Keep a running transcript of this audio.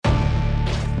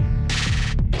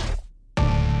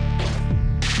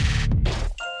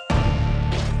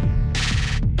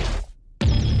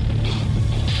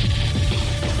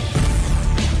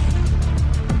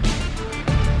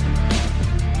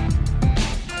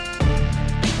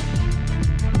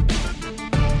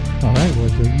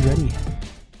Are you ready?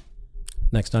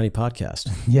 Next 90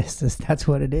 podcast. Yes, that's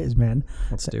what it is, man.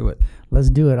 Let's do it.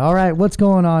 Let's do it. All right, what's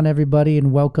going on, everybody,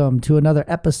 and welcome to another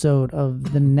episode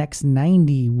of the Next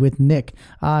 90 with Nick.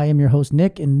 I am your host,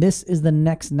 Nick, and this is the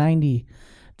Next 90.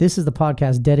 This is the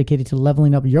podcast dedicated to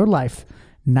leveling up your life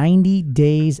 90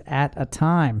 days at a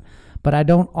time. But I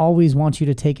don't always want you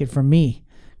to take it from me,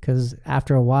 because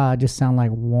after a while, I just sound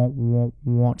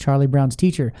like Charlie Brown's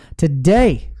teacher.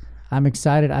 Today, I'm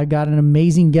excited. I got an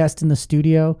amazing guest in the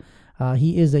studio.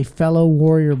 He is a fellow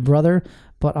warrior brother,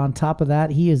 but on top of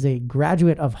that, he is a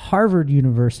graduate of Harvard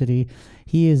University.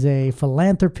 He is a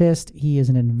philanthropist. He is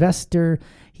an investor.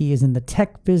 He is in the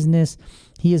tech business.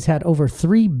 He has had over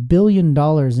 $3 billion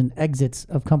in exits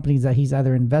of companies that he's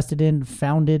either invested in,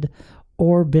 founded,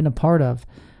 or been a part of.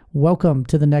 Welcome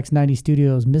to the Next 90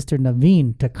 Studios, Mr.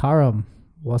 Navin Thukkaram.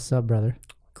 What's up, brother?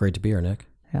 Great to be here, Nick.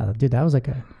 Yeah, dude, that was a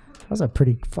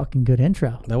pretty fucking good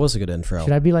intro. That was a good intro.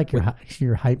 Should I be like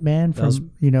your hype man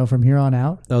from here on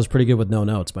out? That was pretty good with no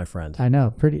notes, my friend. I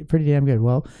know, pretty damn good.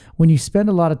 Well, when you spend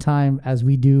a lot of time, as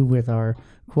we do with our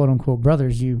quote unquote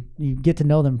brothers, you get to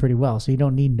know them pretty well, so you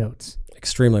don't need notes.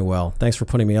 Extremely well. Thanks for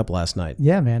putting me up last night.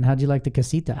 Yeah, man. How'd you like the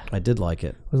casita? I did like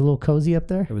it. Was it a little cozy up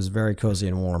there? It was very cozy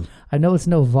and warm. I know it's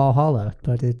no Valhalla,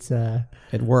 but it's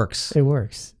it works. It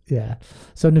works. Yeah.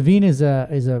 So Navin is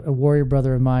a warrior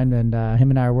brother of mine, and him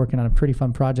and I are working on a pretty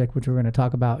fun project, which we're going to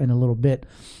talk about in a little bit.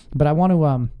 But I want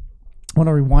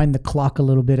to rewind the clock a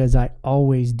little bit, as I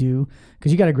always do,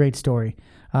 because you got a great story.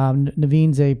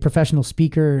 Navin's a professional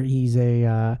speaker. He's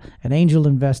an angel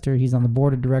investor. He's on the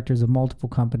board of directors of multiple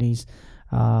companies.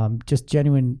 Just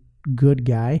genuine good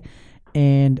guy.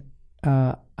 And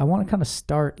I want to kind of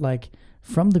start like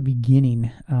from the beginning.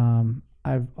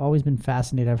 I've always been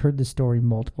fascinated. I've heard this story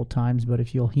multiple times, but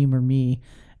if you'll humor me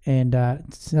and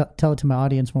tell it to my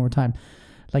audience one more time,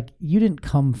 like you didn't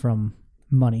come from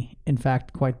money. In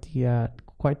fact, quite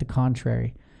the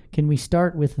contrary. Can we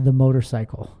start with the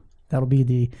motorcycle? That'll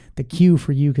be the cue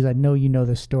for you, because I know you know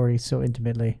this story so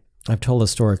intimately. I've told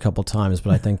this story a couple times,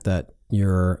 but I think that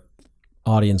your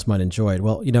audience might enjoy it.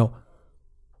 Well,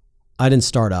 I didn't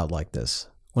start out like this.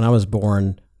 When I was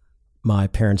born, my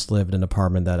parents lived in an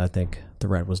apartment that I think the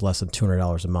rent was less than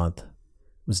 $200 a month. It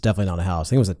was definitely not a house.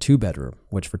 I think it was a 2-bedroom,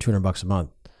 which for $200 a month,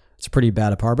 it's a pretty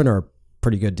bad apartment or a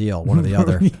pretty good deal, one or the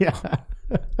other. Yeah.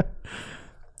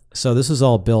 So this is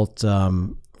all built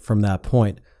from that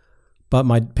point. But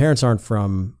my parents aren't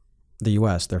from the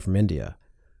U.S. They're from India.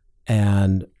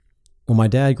 And when my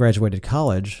dad graduated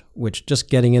college, which just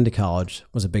getting into college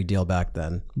was a big deal back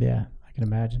then. Yeah, I can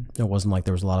imagine. It wasn't like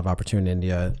there was a lot of opportunity in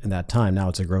India in that time. Now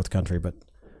it's a growth country, but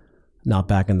not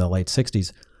back in the late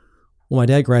 60s. When my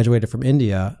dad graduated from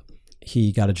India,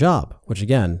 he got a job, which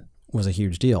again was a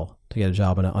huge deal to get a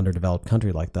job in an underdeveloped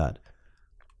country like that.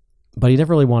 But he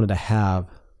never really wanted to have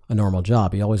a normal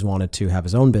job. He always wanted to have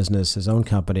his own business, his own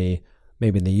company,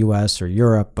 maybe in the U.S. or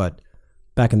Europe, but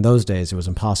back in those days, it was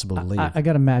impossible to leave. I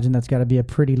got to imagine that's got to be a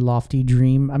pretty lofty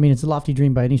dream. I mean, it's a lofty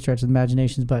dream by any stretch of the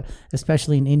imagination, but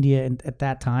especially in India and at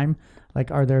that time,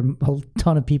 like, are there a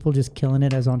ton of people just killing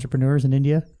it as entrepreneurs in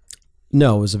India?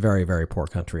 No, it was a very, very poor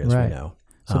country, as we know.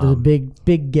 So there's a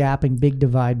big gap and big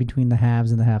divide between the haves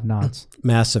and the have-nots.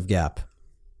 Massive gap.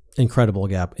 Incredible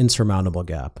gap. Insurmountable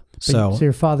gap. So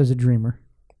your father's a dreamer.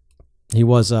 He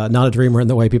was not a dreamer in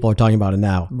the way people are talking about it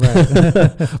now.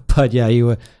 Right. But yeah,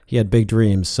 he had big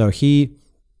dreams. So he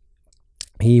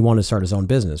wanted to start his own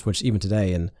business, which even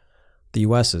today in the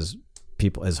U.S. is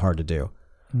hard to do.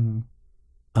 Mm-hmm.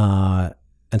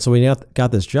 And so when he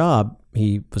got this job,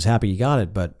 he was happy he got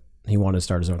it, but he wanted to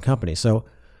start his own company. So it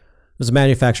was a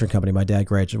manufacturing company. My dad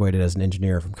graduated as an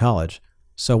engineer from college.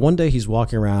 So one day he's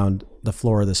walking around the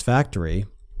floor of this factory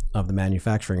of the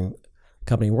manufacturing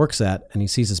company he works at, and he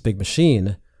sees this big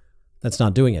machine that's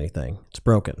not doing anything. It's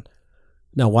broken.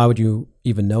 Now, why would you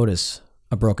even notice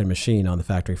a broken machine on the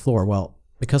factory floor? Well,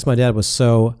 because my dad was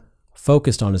so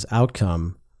focused on his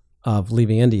outcome of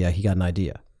leaving India, he got an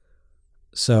idea.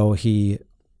 So he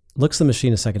looks at the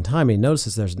machine a second time, and he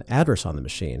notices there's an address on the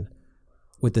machine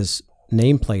with this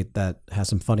nameplate that has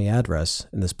some funny address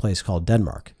in this place called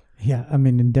Denmark. Yeah, I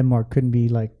mean, in Denmark couldn't be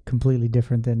like completely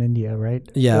different than India, right?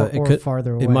 Yeah, or could,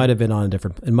 farther away. It might have been on a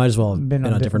different. It might as well have been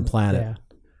on a different planet.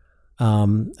 Yeah.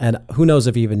 And who knows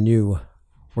if he even knew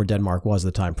where Denmark was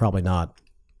at the time? Probably not.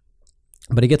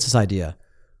 But he gets this idea,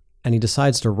 and he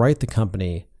decides to write the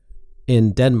company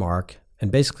in Denmark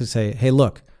and basically say, "Hey,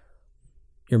 look,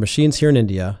 your machine's here in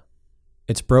India.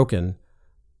 It's broken.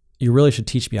 You really should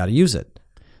teach me how to use it."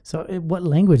 So what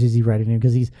language is he writing in?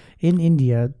 Because he's in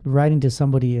India writing to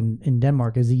somebody in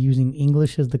Denmark. Is he using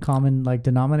English as the common like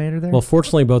denominator there? Well,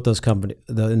 fortunately, in both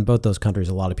those countries,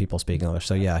 a lot of people speak English.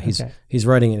 So yeah, he's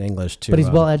writing in English too. But he's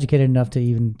well educated enough to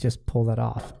even just pull that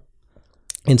off.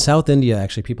 In South India,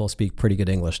 actually, people speak pretty good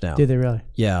English now. Do they really?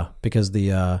 Yeah, because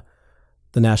the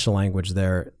national language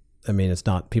there, I mean, it's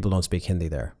not, people don't speak Hindi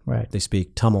there. Right. They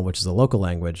speak Tamil, which is a local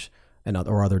language,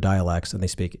 or other dialects, and they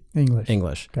speak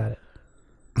English. Got it.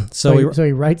 So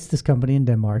he writes this company in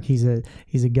Denmark. He's a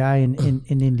guy in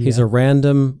India. He's a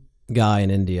random guy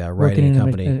in India writing a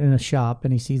company. In a shop,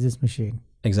 and he sees this machine.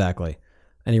 Exactly.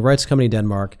 And he writes a company in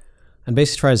Denmark and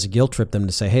basically tries to guilt trip them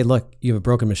to say, hey, look, you have a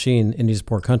broken machine. India's a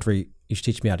poor country. You should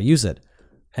teach me how to use it.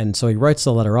 And so he writes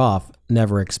the letter off,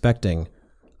 never expecting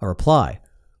a reply.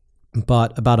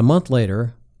 But about a month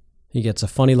later, he gets a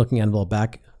funny looking envelope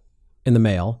back in the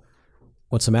mail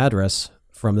with some address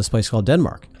from this place called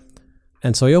Denmark.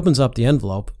 And so he opens up the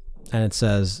envelope and it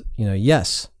says,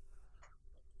 yes,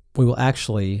 we will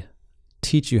actually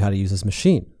teach you how to use this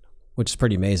machine, which is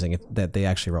pretty amazing that they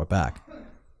actually wrote back.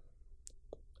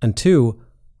 And two,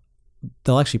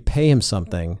 they'll actually pay him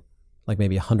something like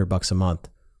maybe $100 a month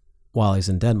while he's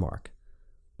in Denmark.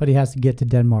 But he has to get to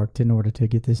Denmark in order to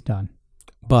get this done.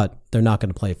 But they're not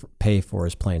going to pay for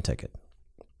his plane ticket,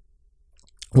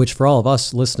 which for all of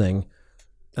us listening,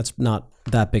 that's not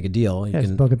that big a deal. You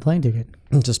can book a plane ticket.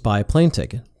 Just buy a plane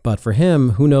ticket. But for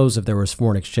him, who knows if there was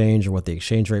foreign exchange or what the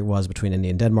exchange rate was between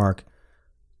India and Denmark,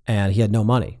 and he had no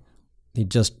money. He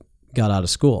just got out of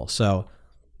school. So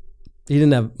he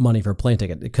didn't have money for a plane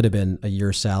ticket. It could have been a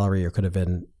year's salary or could have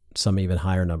been some even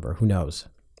higher number. Who knows?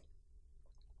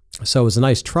 So it was a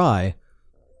nice try,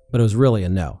 but it was really a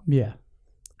no. Yeah.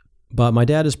 But my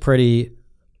dad is pretty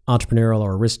entrepreneurial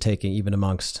or risk-taking even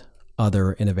amongst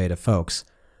other innovative folks.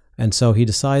 And so he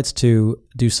decides to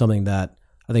do something that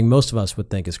I think most of us would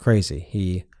think is crazy.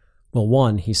 He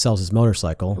sells his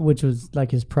motorcycle. Which was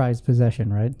like his prized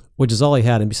possession, right? Which is all he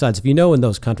had. And besides, if you know in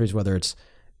those countries, whether it's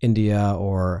India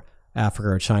or Africa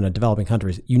or China, developing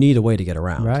countries, you need a way to get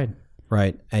around. Right.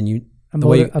 Right. And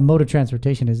a mode of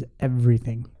transportation is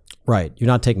everything. Right. You're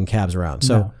not taking cabs around.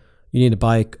 So No. You need a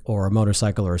bike or a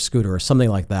motorcycle or a scooter or something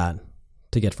like that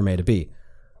to get from A to B.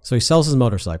 So he sells his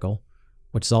motorcycle,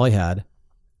 which is all he had.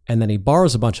 And then he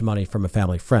borrows a bunch of money from a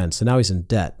family friend. So now he's in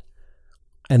debt.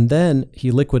 And then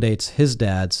he liquidates his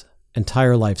dad's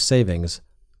entire life savings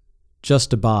just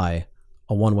to buy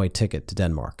a one-way ticket to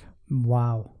Denmark.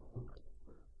 Wow.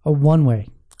 A one-way.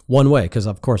 One way, because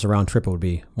of course a round trip would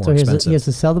be more expensive. He has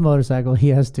to sell the motorcycle. He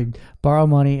has to borrow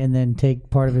money and then take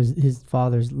part of his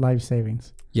father's life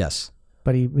savings. Yes.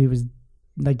 But he was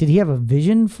like, did he have a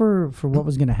vision for what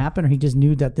was going to happen, or he just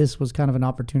knew that this was kind of an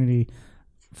opportunity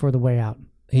for the way out?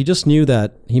 He just knew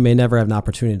that he may never have an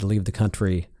opportunity to leave the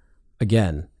country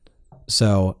again.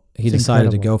 So he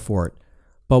decided to go for it.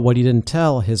 But what he didn't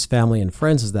tell his family and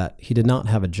friends is that he did not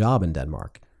have a job in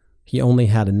Denmark. He only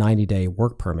had a 90-day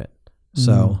work permit.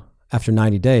 So after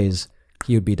 90 days,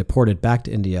 he would be deported back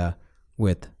to India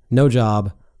with no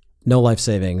job, no life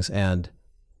savings, and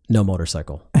no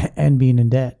motorcycle. And being in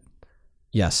debt.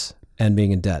 Yes, and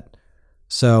being in debt.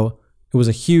 So it was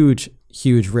a huge,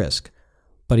 huge risk.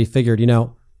 But he figured,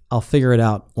 I'll figure it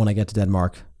out when I get to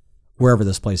Denmark, wherever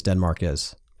this place Denmark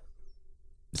is.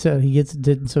 So he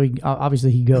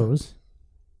obviously he goes.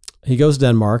 He goes to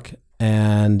Denmark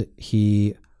and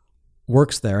he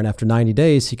works there. And after 90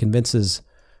 days, he convinces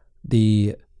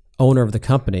the owner of the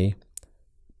company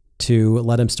to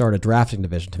let him start a drafting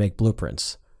division to make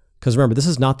blueprints. Because remember, this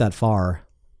is not that far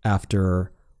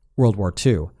after World War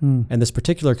II. And this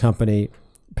particular company,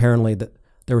 apparently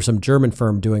there was some German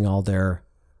firm doing all their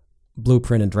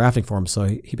blueprint and drafting for him. So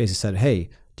he basically said, hey,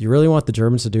 do you really want the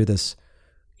Germans to do this,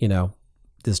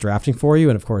 this drafting for you?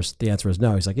 And of course, the answer was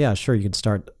no. He's like, yeah, sure, you can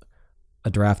start a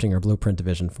drafting or blueprint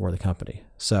division for the company.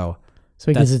 So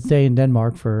he gets to stay in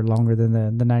Denmark for longer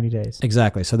than the 90 days.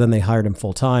 Exactly. So then they hired him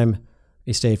full time.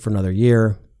 He stayed for another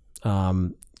year,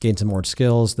 gained some more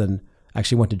skills, then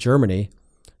actually went to Germany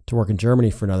to work in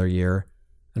Germany for another year,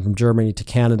 and from Germany to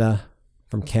Canada,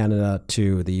 from Canada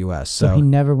to the U.S. So he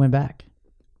never went back?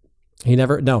 He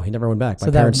never went back.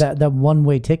 So that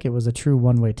one-way ticket was a true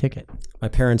one-way ticket. My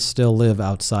parents still live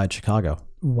outside Chicago.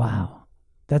 Wow.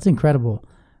 That's incredible.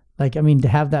 Like, I mean, to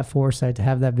have that foresight, to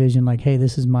have that vision, like, hey,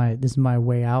 this is my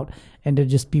way out, and to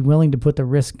just be willing to put the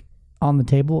risk on the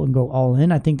table and go all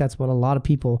in. I think that's what a lot of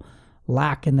people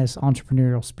lack in this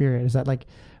entrepreneurial spirit, is that, like,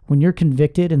 when you're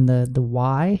convicted and the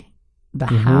why, the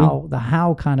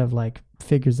how kind of like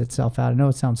figures itself out. I know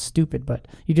it sounds stupid, but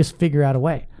you just figure out a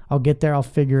way. I'll get there. I'll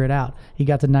figure it out. He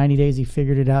got to 90 days. He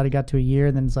figured it out. He got to a year.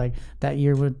 And then it's like that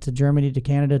year went to Germany, to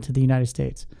Canada, to the United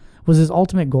States. Was his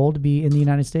ultimate goal to be in the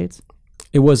United States?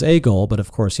 It was a goal, but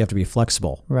of course you have to be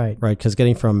flexible. Right. Right. Because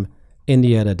getting from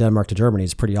India to Denmark to Germany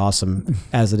is pretty awesome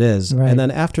as it is. Right. And then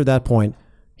after that point,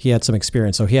 he had some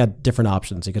experience. So he had different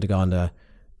options. He could have gone to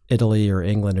Italy or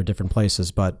England or different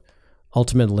places, but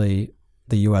ultimately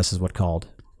the U.S. is what called.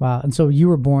 Wow. And so you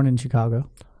were born in Chicago?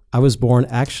 I was born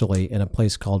actually in a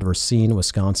place called Racine,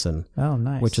 Wisconsin. Oh,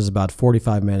 nice. Which is about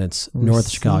 45 minutes north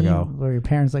of Chicago. Were your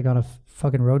parents like on a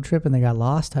fucking road trip and they got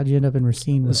lost? How'd you end up in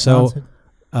Racine, Wisconsin?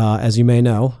 So, as you may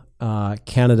know,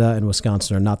 Canada and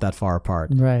Wisconsin are not that far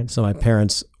apart. Right. So my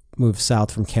parents moved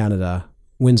south from Canada,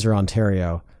 Windsor,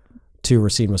 Ontario, to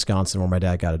Racine, Wisconsin, where my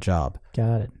dad got a job.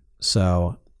 Got it.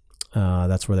 So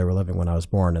that's where they were living when I was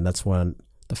born. And that's when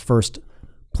the first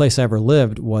place I ever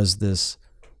lived was this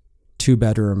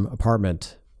 2-bedroom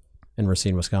apartment in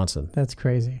Racine, Wisconsin. That's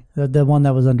crazy. The one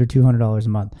that was under $200 a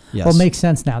month. Yes. Well, it makes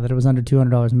sense now that it was under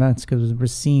 $200 a month because it was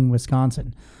Racine,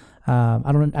 Wisconsin.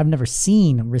 I've never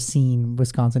seen Racine,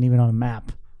 Wisconsin, even on a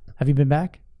map. Have you been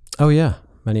back? Oh yeah,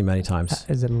 many, many times.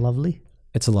 Is it lovely?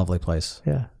 It's a lovely place.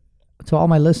 Yeah. To all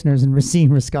my listeners in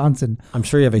Racine, Wisconsin, I'm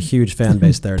sure you have a huge fan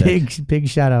base there, Nick. big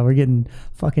shout out. We're getting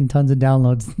fucking tons of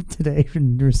downloads today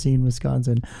from Racine,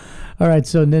 Wisconsin. All right.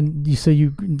 So then,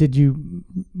 did you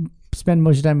spend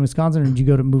most of your time in Wisconsin, or did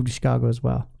you move to Chicago as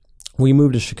well? We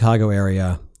moved to Chicago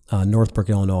area, Northbrook,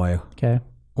 Illinois. Okay.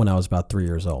 When I was about 3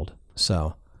 years old.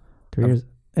 So 3 years.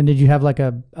 And did you have like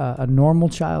a normal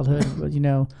childhood?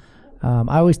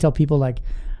 I always tell people like,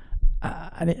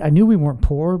 I knew we weren't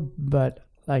poor, but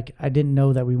like I didn't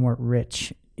know that we weren't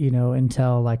rich,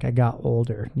 until like I got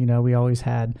older. We always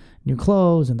had new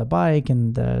clothes and the bike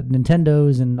and the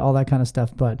Nintendos and all that kind of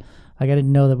stuff. But like I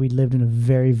didn't know that we lived in a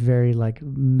very, very like lower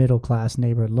middle class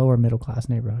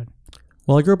neighborhood.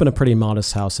 Well, I grew up in a pretty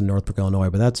modest house in Northbrook, Illinois,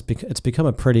 but it's become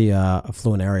a pretty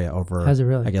affluent area over, Has it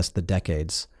really? I guess, the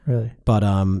decades. Really? But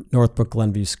Northbrook,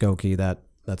 Glenview, Skokie,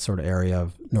 that sort of area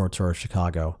of North Shore of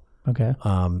Chicago. Okay.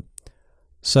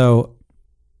 So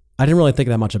I didn't really think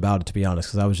that much about it, to be honest,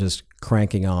 because I was just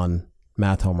cranking on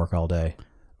math homework all day.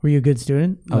 Were you a good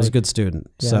student? I was a good student.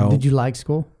 Yeah. So did you like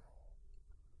school?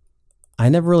 I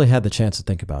never really had the chance to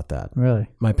think about that. Really?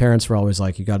 My parents were always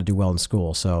like, you got to do well in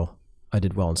school. So I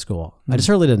did well in school. I just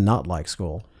really did not like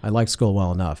school. I liked school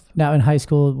well enough. Now in high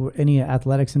school, were any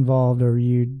athletics involved, or were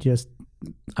you just...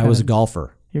 I was a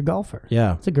golfer. You're a golfer.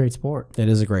 Yeah. It's a great sport. It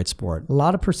is a great sport. A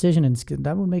lot of precision and skill.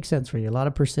 That would make sense for you. A lot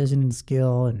of precision and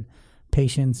skill and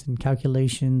patience and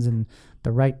calculations and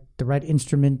the right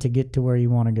instrument to get to where you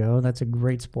want to go. That's a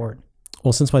great sport.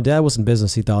 Well, since my dad was in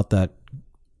business, he thought that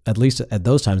at least at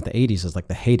those times, the 80s is like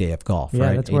the heyday of golf, yeah,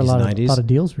 right? That's where 80s, a lot of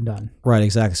deals were done. Right,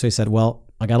 exactly. So he said, well,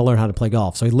 I got to learn how to play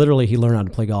golf. So he learned how to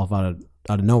play golf out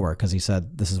of nowhere because he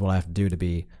said, this is what I have to do to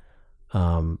be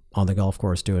on the golf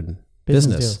course doing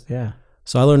business. Deals, yeah.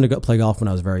 So I learned to play golf when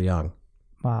I was very young.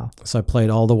 Wow. So I played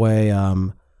all the way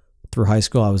through high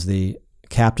school. I was the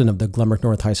captain of the Glenbrook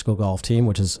North High School golf team,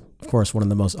 which is, of course, one of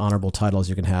the most honorable titles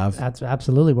you can have. That's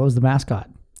absolutely. What was the mascot?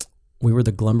 We were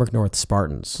the Glenbrook North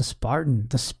Spartans.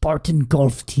 The Spartan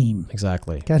golf team.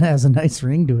 Exactly. Kind of has a nice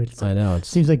ring to it. I know. It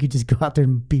seems like you just go out there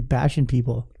and be bashing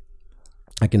people.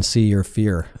 I can see your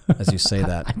fear as you say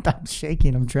that. I'm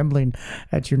shaking. I'm trembling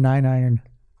at your 9-iron.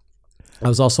 I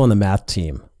was also on the math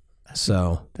team.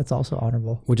 So that's also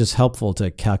honorable, which is helpful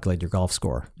to calculate your golf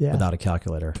score without a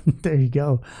calculator. There you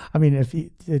go. I mean, if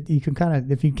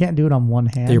you can't do it on one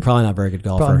hand, you're probably not a very good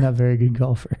golfer. Probably not a very good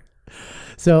golfer.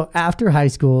 So after high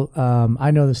school,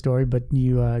 I know the story, but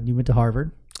you went to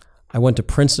Harvard. I went to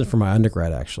Princeton for my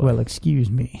undergrad, actually. Well, excuse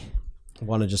me. I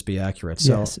want to just be accurate.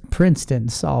 So yes, Princeton.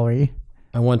 Sorry.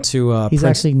 I went to. He's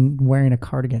actually wearing a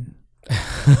cardigan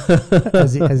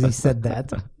as he said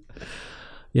that.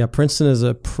 Yeah, Princeton is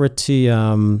a pretty,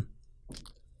 I don't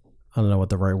know what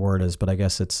the right word is, but I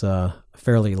guess it's a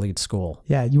fairly elite school.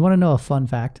 Yeah, you want to know a fun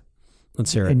fact?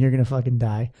 Let's hear it. And you're going to fucking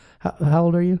die. How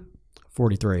old are you?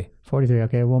 43. 43,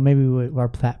 okay. Well, maybe our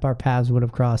paths would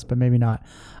have crossed, but maybe not.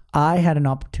 I had an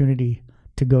opportunity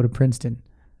to go to Princeton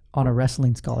on a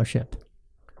wrestling scholarship,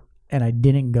 and I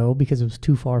didn't go because it was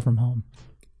too far from home.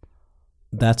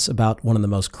 That's about one of the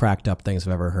most cracked up things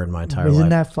I've ever heard in my entire life. Isn't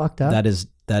that fucked up?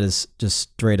 That is just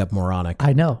straight up moronic.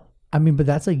 I know. I mean, but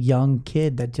that's a young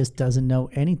kid that just doesn't know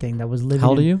anything. That was living. How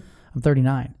old are you? I'm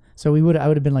 39. So I would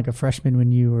have been like a freshman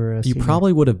when you were a senior. You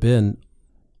probably would have been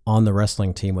on the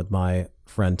wrestling team with my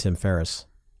friend Tim Ferriss.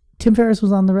 Tim Ferriss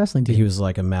was on the wrestling team. He was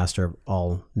like a master of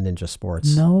all ninja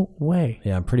sports. No way.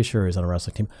 Yeah, I'm pretty sure he was on a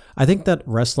wrestling team. I think that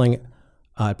wrestling,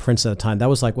 at Princeton at the time. That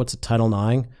was like, what's it, Title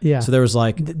IX? Yeah. So there was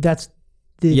like,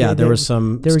 there was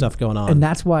some stuff going on. And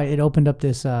that's why it opened up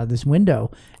this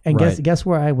window. And guess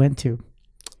where I went to?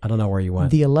 I don't know where you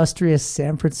went. The illustrious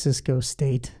San Francisco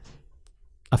State.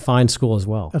 A fine school as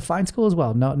well. A fine school as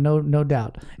well. No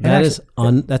doubt.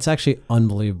 That's actually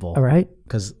unbelievable. All right.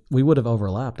 Because we would have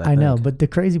overlapped. I know, but the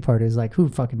crazy part is like, who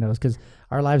fucking knows? Because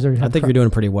our lives are. I think you're doing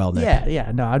pretty well, Nick.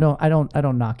 Yeah. No, I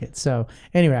don't knock it. So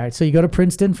anyway, all right, so you go to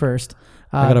Princeton first.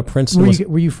 I go to Princeton.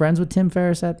 Were you friends with Tim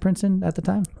Ferriss at Princeton at the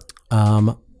time?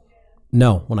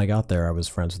 No. When I got there, I was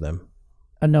friends with him.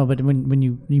 No, but when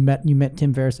you met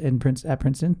Tim Ferriss at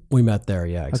Princeton. We met there.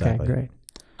 Yeah, exactly. Okay, great.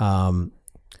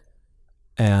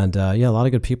 And a lot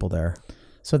of good people there.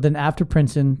 So then after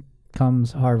Princeton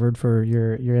comes Harvard for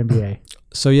your MBA.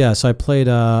 So I played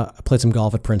some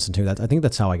golf at Princeton too. I think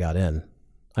that's how I got in.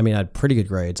 I mean, I had pretty good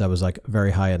grades. I was like a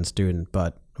very high end student,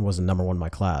 but I wasn't number one in my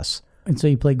class. And so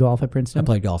you played golf at Princeton? I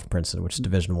played golf at Princeton, which is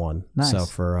Division I. Nice.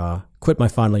 So quit my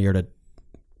final year to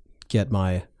get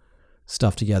my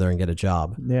stuff together and get a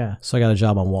job. Yeah. So I got a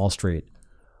job on Wall Street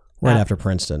right after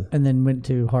Princeton. And then went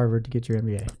to Harvard to get your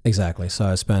MBA. Exactly. So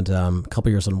I spent a couple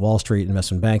years on Wall Street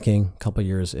investment banking, a couple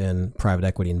years in private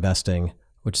equity investing,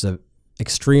 which is an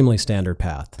extremely standard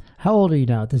path. How old are you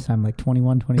now at this time? Like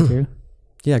 21, 22?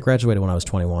 Yeah, I graduated when I was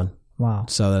 21. Wow.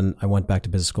 So then I went back to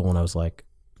business school when I was like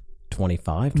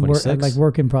 25, 26. Like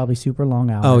working probably super long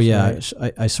hours. Oh yeah.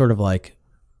 Right? I sort of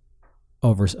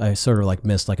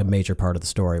missed like a major part of the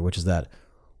story, which is that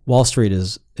Wall Street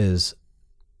is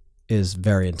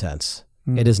very intense.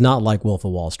 It is not like Wolf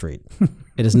of Wall Street.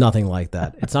 It is nothing like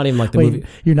that. It's not even like the movie.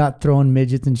 You're not throwing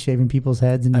midgets and shaving people's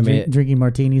heads and drinking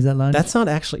martinis at lunch? That's not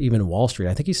actually even Wall Street.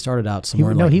 I think he started out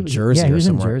somewhere in Jersey or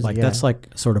somewhere. That's like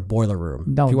sort of Boiler Room.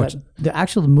 No,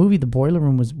 the movie, The Boiler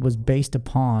Room, was based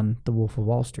upon The Wolf of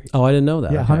Wall Street. Oh, I didn't know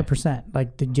that. Yeah, 100%.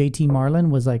 Like the J.T. Marlin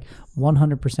was like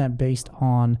 100% based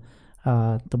on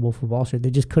The Wolf of Wall Street.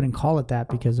 They just couldn't call it that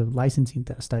because of licensing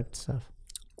type stuff.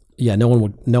 Yeah, no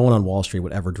one on Wall Street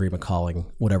would ever dream of calling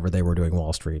whatever they were doing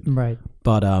Wall Street. Right.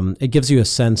 But it gives you a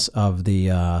sense of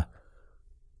the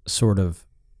sort of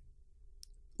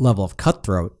level of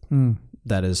cutthroat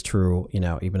that is true,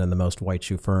 even in the most white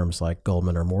shoe firms like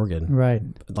Goldman or Morgan. Right.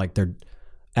 Like they're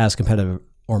as competitive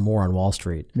or more on Wall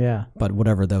Street. Yeah. But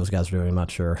whatever those guys were doing, I'm not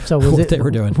sure what they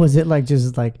were doing. Was it like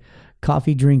just like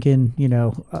coffee drinking,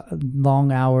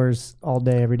 long hours all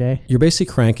day, every day? You're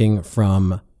basically cranking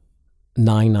from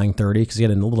 9:30 because you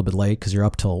get in a little bit late because you're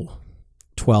up till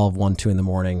 12, 1, 2 in the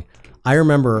morning. I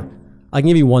remember, I can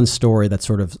give you one story that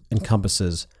sort of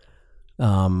encompasses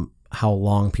how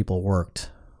long people worked,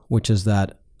 which is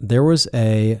that there was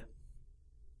a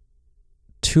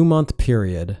 2-month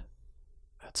period.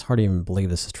 It's hard to even believe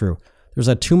this is true. There was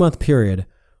a 2-month period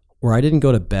where I didn't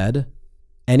go to bed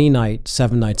any night,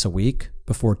 7 nights a week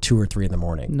before 2 or 3 in the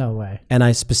morning. No way. And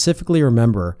I specifically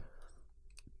remember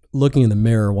looking in the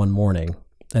mirror one morning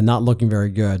and not looking very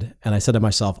good. And I said to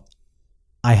myself,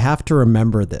 I have to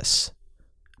remember this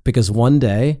because one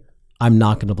day I'm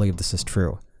not going to believe this is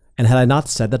true. And had I not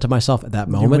said that to myself at that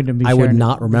moment, I would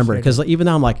not remember it. Because even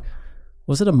now I'm like,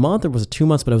 was it a month or was it 2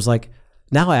 months? But it was like,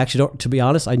 now I actually don't, to be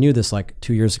honest, I knew this like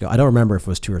 2 years ago. I don't remember if it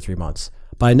was 2 or 3 months,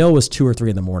 but I know it was 2 or 3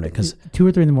 in the morning because 2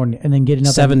 or 3 in the morning and then getting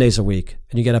up 7 days a week.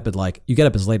 And you get up as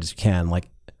late as you can,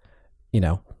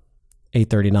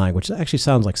 8:39, which actually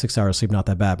sounds like 6 hours of sleep, not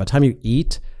that bad. By the time you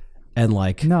eat and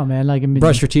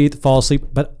brush your teeth, fall asleep.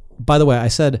 But by the way, I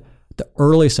said the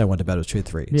earliest I went to bed was 2 or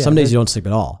 3. Some days you don't sleep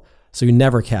at all, so you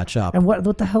never catch up. And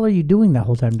what the hell are you doing that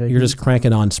whole time? You're just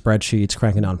cranking on spreadsheets,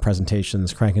 cranking on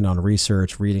presentations, cranking on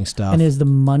research, reading stuff. And is the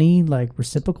money like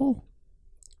reciprocal?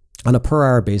 On a per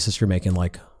hour basis, you're making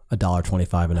like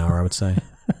 $1.25 an hour, I would say.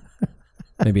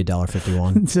 Maybe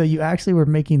 $1.51. So you actually were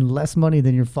making less money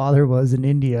than your father was in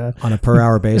India. On a per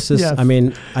hour basis? Yeah. I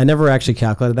mean, I never actually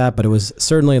calculated that, but it was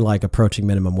certainly like approaching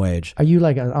minimum wage. Are you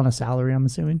like on a salary, I'm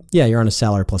assuming? Yeah, you're on a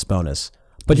salary plus bonus.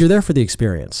 But you're there for the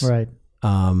experience. Right.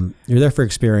 You're there for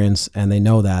experience, and they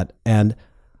know that. And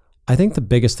I think the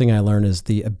biggest thing I learned is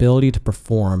the ability to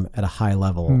perform at a high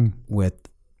level with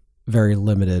very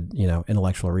limited,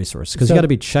 intellectual resources. Because you got to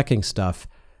be checking stuff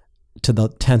to the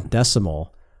 10th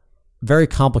decimal. Very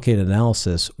complicated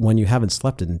analysis when you haven't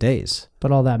slept in days.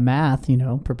 But all that math,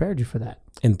 prepared you for that.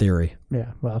 In theory.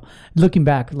 Yeah. Well, looking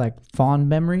back, like fond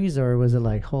memories, or was it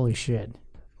like, holy shit?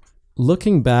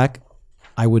 Looking back,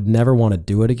 I would never want to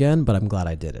do it again, but I'm glad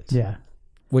I did it. Yeah.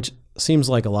 Which seems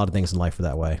like a lot of things in life are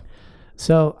that way.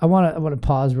 So I want to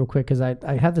pause real quick because I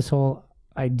have this whole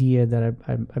idea that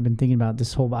I've been thinking about,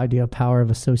 this whole idea of power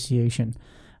of association.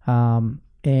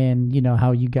 and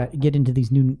how you get into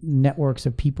these new networks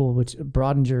of people, which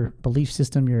broadens your belief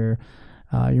system, your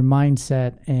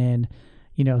mindset, and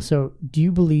so do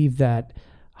you believe that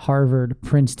Harvard,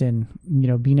 Princeton,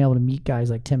 being able to meet guys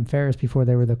like Tim Ferriss before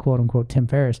they were the quote unquote Tim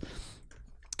Ferriss,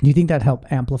 do you think that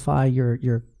helped amplify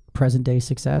your present day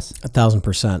success?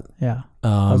 1,000%. Yeah,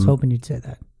 I was hoping you'd say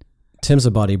that. Tim's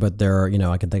a buddy, but there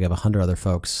are, I can think of 100 other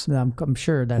folks I'm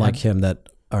sure that like him that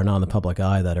are not in the public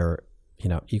eye that are,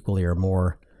 equally or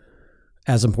more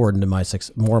important to my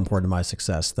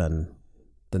success than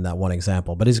that one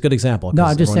example. But he's a good example. No,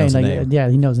 I'm just saying, like, yeah,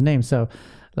 he knows the name. So,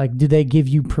 like, do they give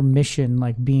you permission,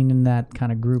 like being in that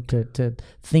kind of group, to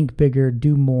think bigger,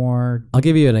 do more? I'll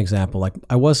give you an example. Like,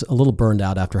 I was a little burned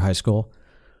out after high school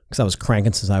because I was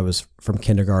cranking since I was from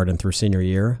kindergarten through senior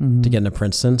year to get into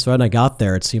Princeton. So when I got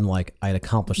there, it seemed like I had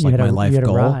accomplished my life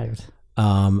goal. Arrived.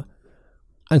 And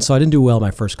so I didn't do well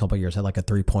my first couple of years. I had like a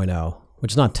 3.0,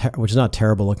 which is not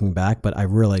terrible looking back, but I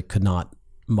really could not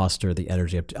muster the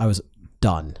energy. I was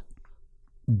done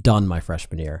my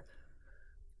freshman year.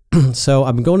 So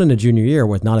I'm going into junior year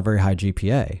with not a very high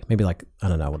GPA, maybe like, I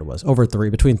don't know what it was,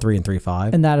 between 3 and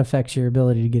 3.5. And that affects your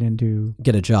ability to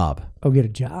get a job. Oh, get a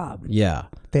job. Yeah.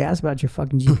 They asked about your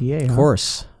fucking GPA, Of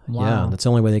course. Wow. Yeah, that's the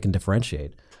only way they can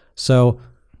differentiate. So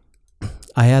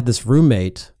I had this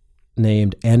roommate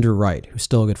named Andrew Wright, who's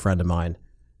still a good friend of mine.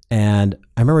 And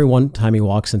I remember one time he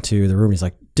walks into the room and he's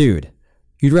like, dude,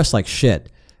 you dress like shit.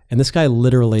 And this guy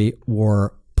literally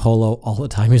wore polo all the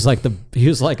time. He was like a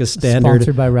standard.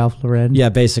 Sponsored by Ralph Lauren. Yeah,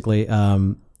 basically.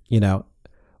 Played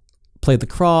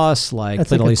lacrosse,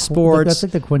 played all these sports. That's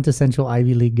like the quintessential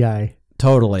Ivy League guy.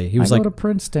 Totally. He was I go to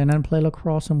Princeton and play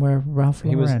lacrosse and wear Ralph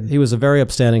Lauren. He was a very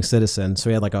upstanding citizen. So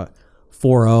he had like a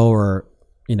 4.0 or,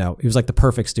 he was like the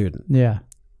perfect student. Yeah.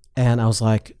 And I was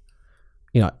like,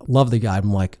 love the guy.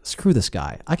 I'm like, screw this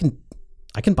guy. I can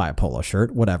buy a polo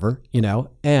shirt, whatever,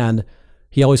 and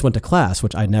he always went to class,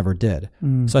 which I never did.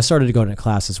 So I started to go to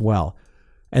class as well.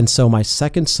 And so my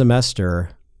second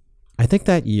semester, I think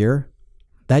that year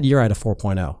I had a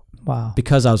 4.0. Wow.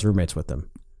 Because I was roommates with him.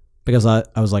 Because I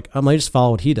was like, I'm going to just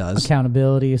follow what he does.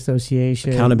 Accountability,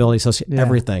 association,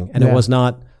 everything. And it was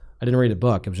not, I didn't read a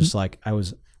book. It was just like,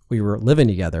 we were living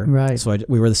together. Right. So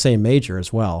we were the same major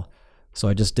as well. So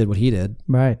I just did what he did.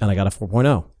 Right. And I got a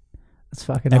 4.0. That's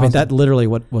fucking awesome. I mean, that literally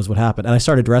was what happened. And I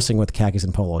started dressing with khakis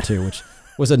and polo too, which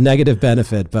was a negative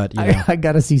benefit, but I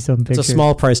got to see some pictures. It's a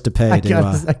small price to pay. I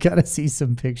got to see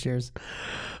some pictures.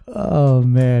 Oh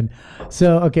man.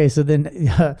 So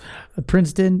then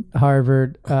Princeton,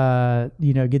 Harvard, get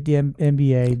the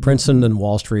MBA. Princeton and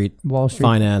Wall Street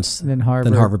finance, then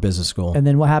Harvard, Business School. And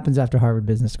then what happens after Harvard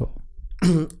Business School?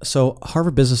 So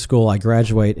Harvard Business School, I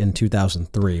graduate in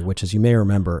 2003, which, as you may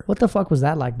remember. What the fuck was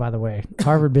that like, by the way?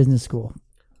 Harvard Business School.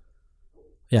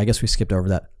 Yeah, I guess we skipped over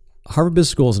that. Harvard Business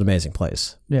School is an amazing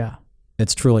place. Yeah.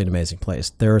 It's truly an amazing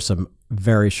place. There are some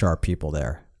very sharp people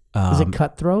there. Is it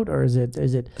cutthroat or is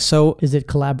it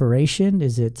collaboration?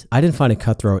 I didn't find it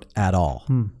cutthroat at all.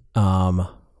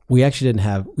 We actually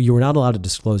you were not allowed to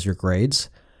disclose your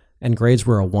grades, and grades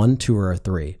were a 1, 2, or a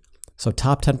 3. So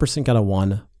top 10% got a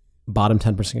 1, bottom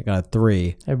 10% got a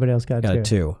 3. Everybody else got a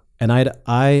 2. And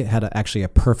I had actually a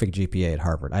perfect GPA at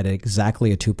Harvard. I had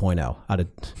exactly a 2.0 out of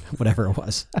whatever it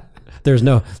was. There's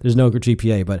no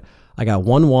GPA, but I got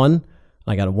 1.1,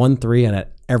 I got a 1.3, and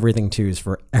at everything 2s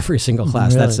for every single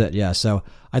class. Really? That's it. Yeah. So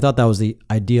I thought that was the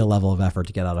ideal level of effort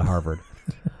to get out of Harvard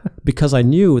because I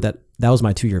knew that was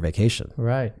my 2-year vacation.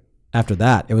 Right. After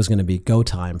that, it was going to be go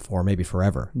time for maybe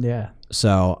forever. Yeah.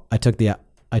 So I took the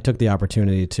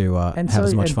opportunity to have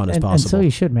as much fun as possible. And so you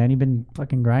should, man. You've been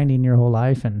fucking grinding your whole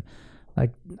life, and I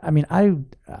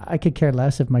could care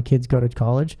less if my kids go to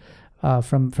college.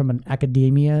 From an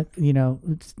academia,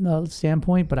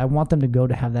 standpoint, but I want them to go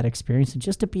to have that experience and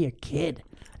just to be a kid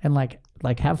and like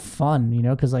have fun,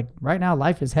 because like right now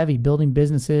life is heavy, building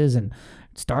businesses and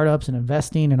startups and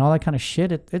investing and all that kind of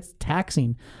shit. It's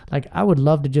taxing. Like I would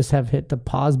love to just have hit the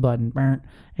pause button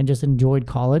and just enjoyed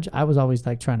college. I was always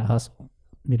like trying to hustle,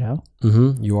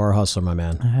 Mm-hmm. You are a hustler, my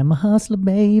man. I'm a hustler,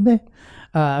 baby.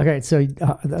 Okay, so you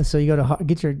go to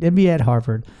get your MBA at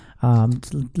Harvard.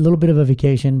 It's a little bit of a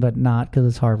vacation, but not because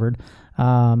it's Harvard.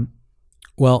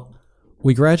 Well,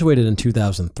 we graduated in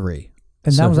 2003.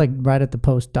 And that was like right at the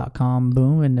post.com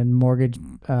boom and then mortgage,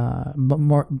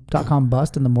 .com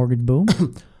bust and the mortgage boom.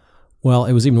 Well,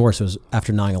 it was even worse. It was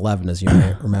after 9/11, as you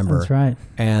may remember. That's right.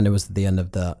 And it was the end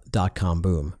of the .com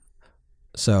boom.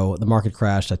 So the market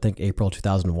crashed, I think, April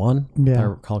 2001, if I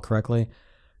recall correctly.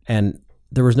 And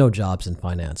there was no jobs in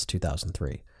finance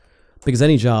 2003. Because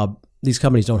any job, these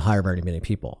companies don't hire very many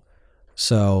people.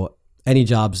 So any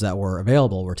jobs that were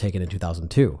available were taken in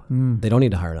 2002. They don't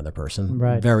need to hire another person.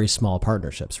 Right. Very small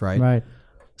partnerships, right? Right.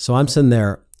 So I'm sitting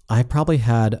there. I probably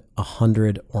had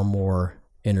 100 or more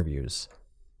interviews,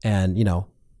 and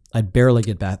I'd barely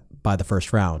get back by the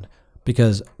first round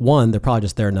because one, they're probably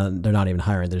just there. They're not even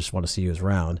hiring. They just want to see you as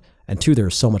around. And two,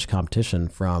 there's so much competition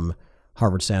from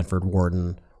Harvard, Stanford,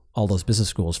 Wharton, all those business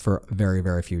schools for very,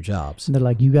 very few jobs. And they're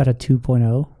like, you got a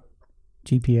 2.0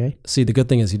 GPA? See, the good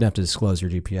thing is you didn't have to disclose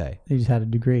your GPA. You just had a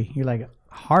degree. You're like,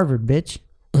 Harvard, bitch.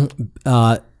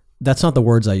 That's not the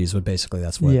words I use, but basically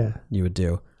that's what you would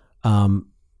do.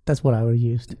 That's what I would have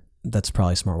used. That's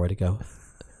probably a smart way to go.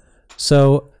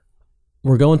 So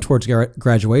we're going towards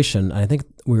graduation. I think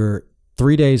we were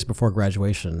 3 days before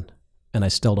graduation, and I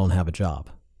still don't have a job.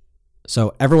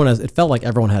 So it felt like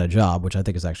everyone had a job, which I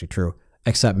think is actually true,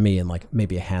 except me and like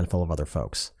maybe a handful of other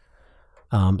folks.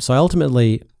 So I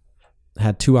ultimately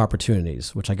had two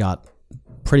opportunities, which I got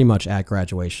pretty much at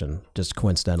graduation, just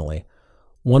coincidentally.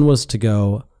 One was to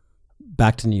go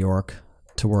back to New York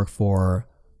to work for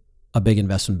a big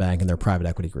investment bank in their private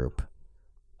equity group,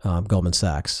 Goldman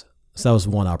Sachs. So that was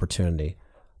one opportunity.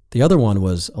 The other one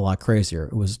was a lot crazier.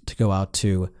 It was to go out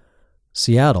to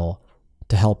Seattle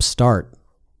to help start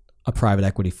a private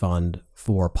equity fund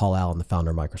for Paul Allen, the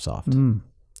founder of Microsoft.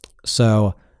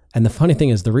 So, and the funny thing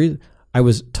is, I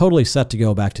was totally set to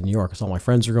go back to New York because all my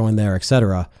friends were going there, et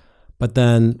cetera. But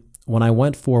then when I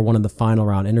went for one of the final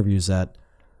round interviews at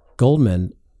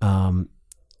Goldman,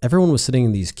 everyone was sitting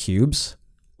in these cubes,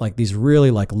 like these really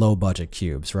like low budget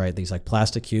cubes, right? These like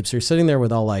plastic cubes. So you're sitting there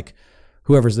with all like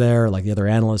whoever's there, like the other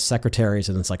analysts, secretaries,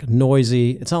 and it's like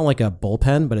noisy. It's not like a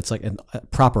bullpen, but it's like a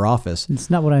proper office. It's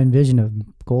not what I envisioned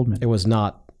of Goldman. It was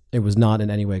not in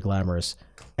any way glamorous.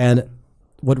 And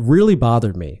what really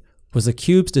bothered me was the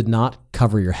cubes did not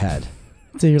cover your head.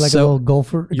 So you're like a little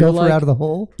gopher out of the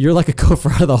hole? You're like a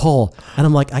gopher out of the hole. And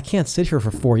I'm like, I can't sit here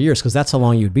for 4 years because that's how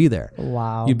long you'd be there.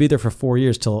 Wow. You'd be there for 4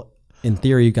 years till, in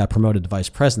theory, you got promoted to vice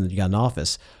president, you got an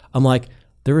office. I'm like,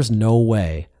 there is no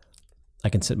way I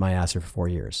can sit my ass here for 4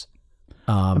 years.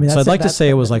 So I'd like to say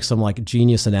it was like some like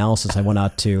genius analysis. I went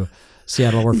out to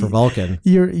Seattle to work for Vulcan.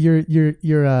 Your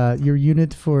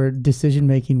unit for decision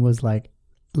making was like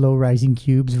low rising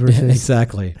cubes versus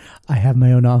exactly. I have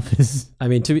my own office. I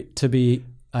mean,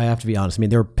 I have to be honest. I mean,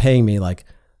 they were paying me like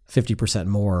 50%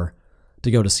 more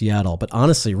to go to Seattle, but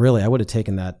honestly, really, I would have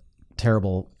taken the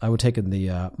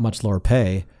much lower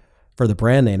pay for the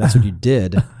brand name. That's what you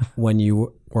did when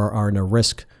you are in a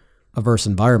risk averse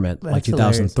environment like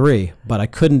 2003, hilarious. But I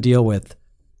couldn't deal with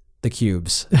the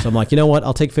cubes. So I'm like, you know what?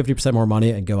 I'll take 50% more money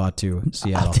and go out to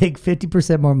Seattle. I'll take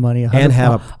 50% more money and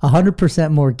have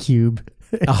 100% more cube.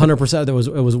 100%.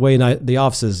 It was way nice. The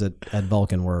offices at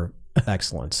Vulcan were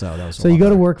excellent. So that was so you go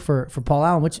to work for Paul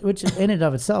Allen, which in and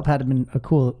of itself had been a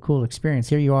cool experience.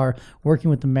 Here you are working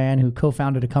with the man who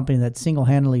co-founded a company that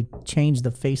single-handedly changed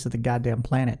the face of the goddamn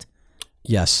planet.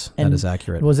 Yes, that is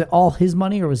accurate. Was it all his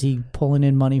money, or was he pulling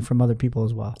in money from other people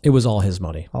as well? It was all his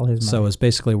money. All his money. So it was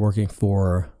basically working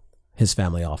for his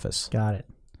family office. Got it.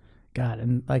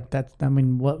 And like that, I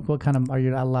mean, what kind of, are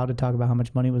you allowed to talk about how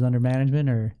much money was under management,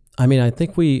 or? I mean, I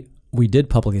think we did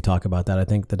publicly talk about that. I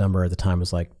think the number at the time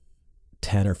was like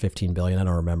 10 or 15 billion. I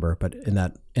don't remember, but in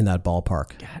that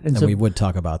ballpark. God, and so, we would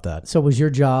talk about that. So was your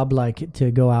job like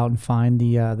to go out and find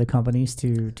the companies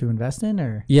to invest in,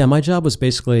 or? Yeah, my job was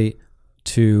basically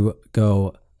to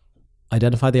go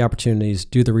identify the opportunities,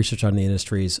 do the research on the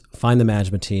industries, find the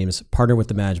management teams, partner with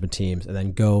the management teams, and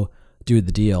then go do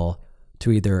the deal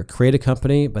to either create a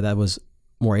company, but that was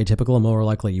more atypical, and more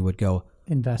likely you would go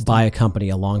buy a company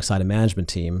alongside a management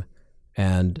team,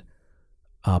 and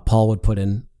Paul would put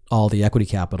in all the equity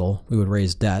capital. We would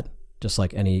raise debt, just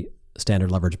like any standard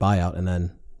leverage buyout, and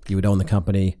then you would own the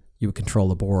company, you would control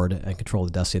the board and control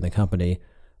the destiny of the company,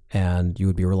 and you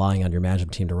would be relying on your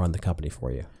management team to run the company for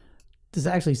you. This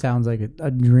actually sounds like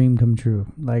a dream come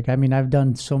true. Like, I mean, I've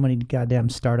done so many goddamn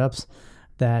startups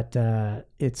that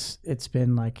it's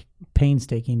been like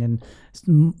painstaking, and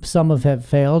some have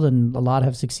failed and a lot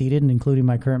have succeeded, and including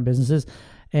my current businesses.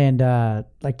 And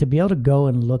like to be able to go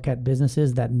and look at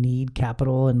businesses that need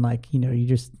capital, and like, you know, you're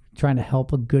just trying to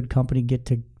help a good company get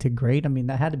to great. I mean,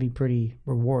 that had to be pretty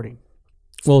rewarding.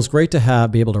 Well, it's great to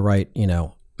be able to write, you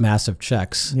know, massive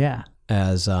checks. Yeah.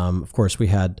 As of course we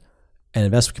had an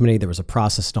investment committee, there was a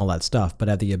process and all that stuff, but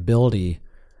had the ability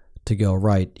to go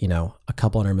write, you know, a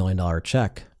 $200 million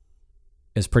check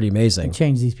is pretty amazing. It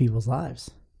changed these people's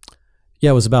lives.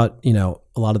 Yeah, it was about, you know,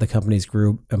 a lot of the companies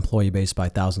grew employee base by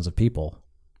thousands of people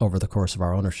over the course of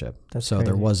our ownership. That's so crazy.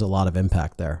 There was a lot of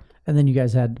impact there. And then you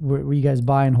guys were you guys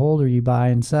buy and hold, or you buy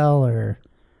and sell, or?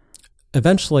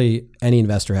 eventually any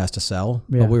investor has to sell,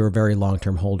 Yeah. but we were very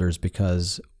long-term holders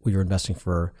because we were investing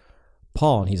for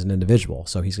Paul, and he's an individual.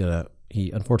 So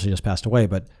he unfortunately just passed away,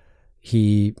 but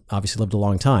he obviously lived a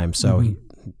long time. So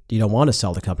you don't want to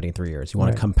sell the company in 3 years. You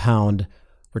want to compound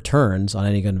returns on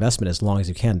any good investment as long as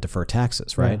you can, defer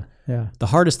taxes, right? Yeah. The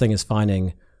hardest thing is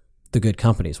finding the good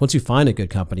companies. Once you find a good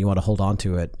company, you want to hold on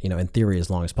to it, in theory, as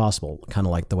long as possible, kind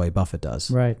of like the way Buffett does.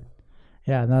 Right.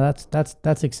 Yeah. No,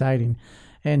 that's exciting.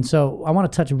 And so I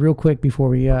want to touch real quick before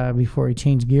we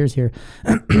change gears here,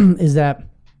 is that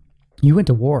you went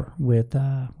to war with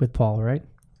Paul, right?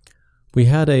 We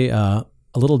had a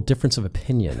little difference of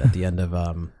opinion at the end of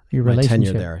your my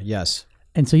relationship tenure there. Yes.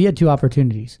 And so you had two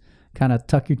opportunities: kind of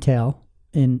tuck your tail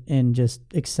and just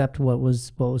accept what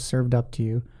was served up to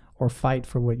you, or fight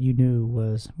for what you knew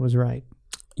was right.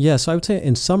 Yeah, so I would say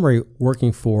in summary,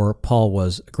 working for Paul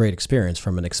was a great experience.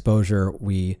 From an exposure,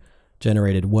 we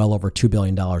generated well over $2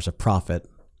 billion of profit,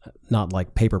 not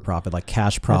like paper profit, like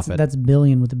cash profit. That's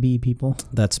billion with a B, people.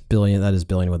 That's billion. That is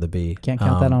billion with a B. Can't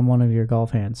count that on one of your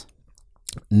golf hands.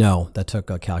 No, that took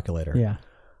a calculator. Yeah.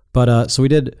 But so we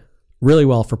did really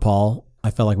well for Paul. I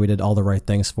felt like we did all the right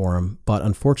things for him. But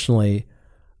unfortunately,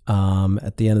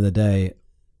 at the end of the day,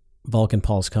 Vulcan,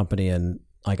 Paul's company, and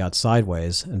I got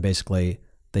sideways, and basically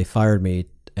they fired me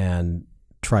and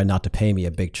tried not to pay me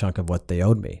a big chunk of what they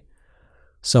owed me.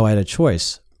 So I had a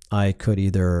choice. I could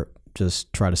either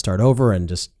just try to start over and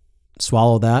just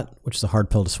swallow that, which is a hard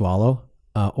pill to swallow,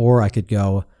 or I could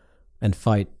go and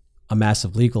fight a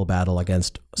massive legal battle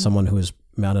against someone who is,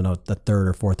 I don't know, the third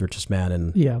or fourth richest man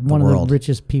in the world. One of the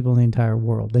richest people in the entire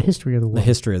world, the history of the world. The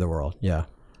history of the world, yeah.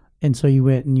 And so you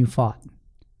went and you fought.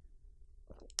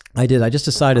 I did. I just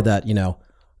decided that,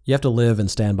 you have to live and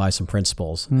stand by some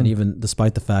principles. And even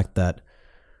despite the fact that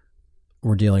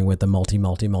we're dealing with a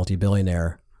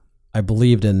multi-billionaire, I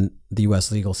believed in the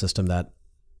U.S. legal system that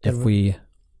if we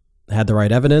had the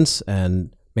right evidence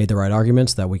and made the right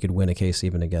arguments, that we could win a case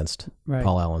even against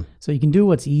Paul Allen. So you can do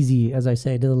what's easy, as I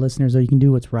say to the listeners, or you can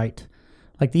do what's right.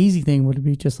 Like the easy thing would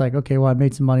be just like, okay, well, I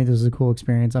made some money. This is a cool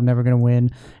experience. I'm never going to win.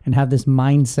 And have this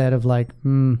mindset of like,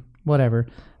 whatever.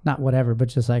 Not whatever, but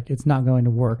just like, it's not going to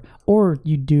work. Or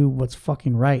you do what's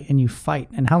fucking right and you fight.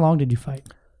 And how long did you fight?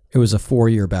 It was a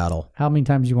 4-year battle. How many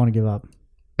times do you want to give up?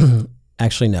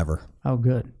 Actually, never. Oh,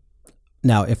 good.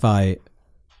 Now, if I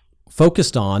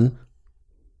focused on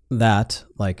that,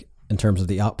 like in terms of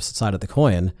the opposite side of the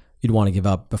coin, you'd want to give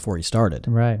up before you started.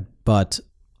 Right. But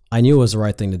I knew it was the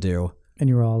right thing to do. And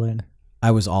you were all in. I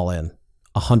was all in,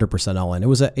 100% all in. It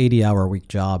was an 80-hour-a-week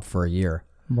job for a year.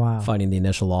 Wow. Fighting the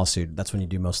initial lawsuit. That's when you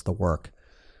do most of the work.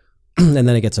 And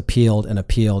then it gets appealed and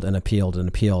appealed and appealed and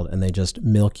appealed, and they just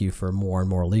milk you for more and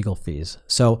more legal fees.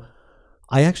 So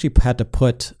I actually had to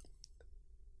put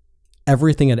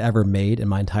everything I'd ever made in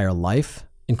my entire life,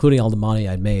 including all the money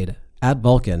I'd made at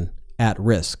Vulcan, at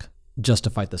risk just to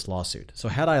fight this lawsuit. So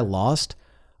had I lost,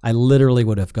 I literally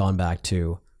would have gone back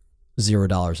to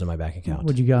 $0 in my bank account.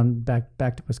 Would you gone back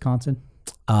to Wisconsin?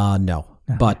 No,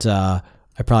 but I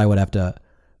probably would have to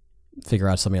figure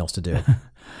out something else to do.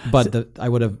 But I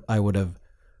would have,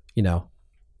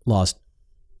 lost.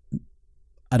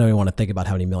 I don't even want to think about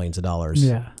how many millions of dollars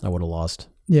I would have lost.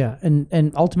 Yeah,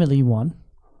 and ultimately you won.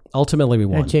 Ultimately, we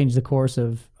won. And it changed the course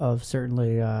of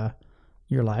certainly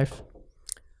your life.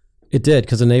 It did,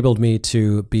 because it enabled me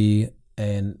to be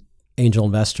an angel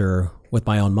investor with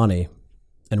my own money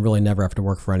and really never have to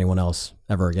work for anyone else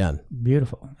ever again.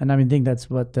 Beautiful. And I think that's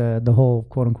what the whole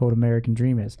quote unquote American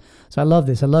dream is. So I love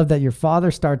this. I love that your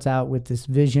father starts out with this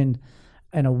vision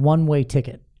and a one-way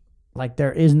ticket. Like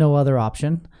there is no other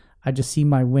option. I just see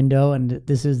my window and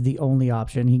this is the only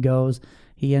option.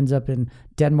 He ends up in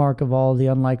Denmark of all the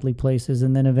unlikely places,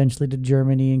 and then eventually to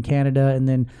Germany and Canada, and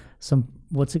then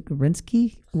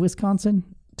Rinsky, Wisconsin?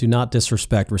 Do not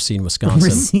disrespect Racine,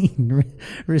 Wisconsin.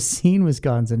 Racine,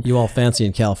 Wisconsin. You all fancy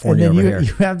in California and then over here.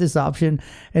 You have this option.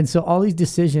 And so all these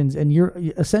decisions, and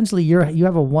you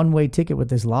have a one-way ticket with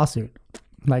this lawsuit.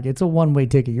 Like it's a one-way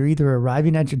ticket. You're either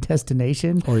arriving at your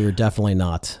destination, or you're definitely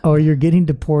not. Or you're getting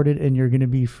deported and you're going to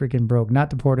be freaking broke. Not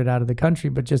deported out of the country,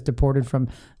 but just deported from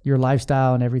your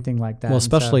lifestyle and everything like that. Well,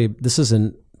 especially this is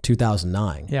in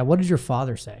 2009. Yeah. What did your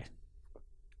father say?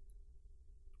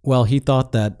 Well, he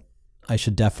thought that I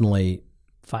should definitely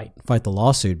fight the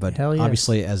lawsuit, but yes.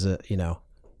 Obviously as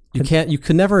you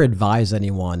can never advise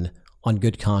anyone on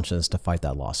good conscience to fight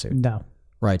that lawsuit. No.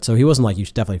 Right. So he wasn't like, you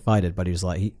should definitely fight it, but he was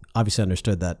like, he obviously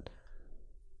understood that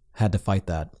had to fight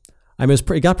that. I mean,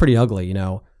 it got pretty ugly.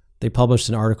 They published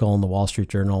an article in the Wall Street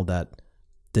Journal that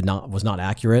was not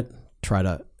accurate.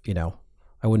 I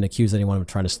wouldn't accuse anyone of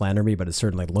trying to slander me, but it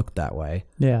certainly looked that way.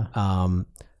 Yeah.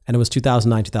 and it was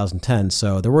 2009, 2010.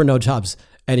 So there were no jobs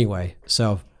anyway.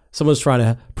 So someone was trying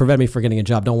to prevent me from getting a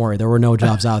job. Don't worry, there were no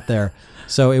jobs out there.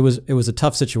 So it was a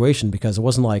tough situation because it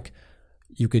wasn't like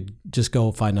you could just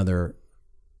go find another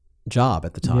job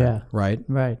at the time, right?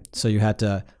 Right. So you had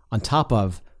to, on top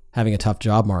of having a tough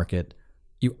job market,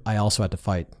 I also had to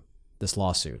fight this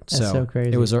lawsuit. That's so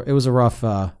crazy. It was a rough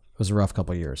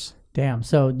couple of years. Damn.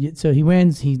 So he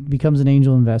wins. He becomes an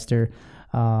angel investor.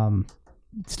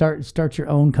 Start your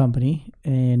own company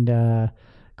and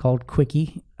called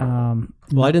Quickie.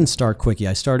 Well, I didn't start Quickie.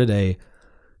 I started a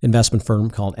investment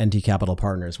firm called NT Capital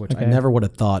Partners, which I never would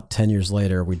have thought 10 years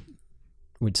later we'd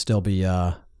still be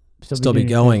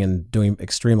going and doing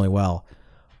extremely well.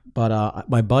 But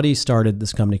my buddy started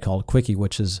this company called Quickie,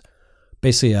 which is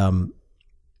basically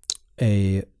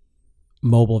a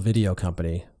mobile video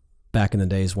company back in the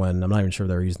days when, I'm not even sure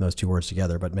they were using those two words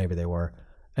together, but maybe they were.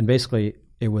 And basically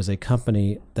it was a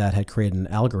company that had created an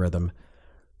algorithm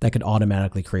that could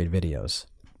automatically create videos.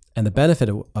 And the benefit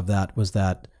of that was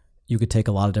that you could take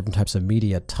a lot of different types of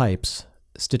media types,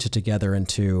 stitch it together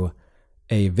into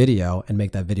a video and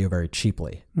make that video very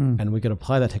cheaply. And we could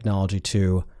apply that technology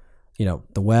to,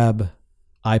 the web,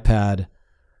 iPad,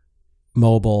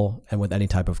 mobile, and with any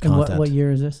type of content. And what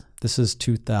year is this? This is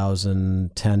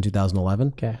 2010, 2011.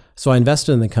 Okay. So I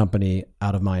invested in the company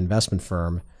out of my investment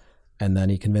firm, and then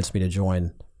he convinced me to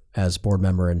join as board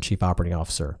member and chief operating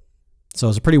officer. So it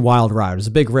was a pretty wild ride. It was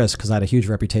a big risk because I had a huge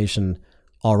reputation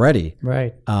already.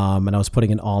 Right. And I was putting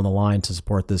it all on the line to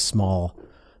support this small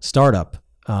startup.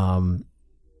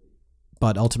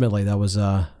 But ultimately that was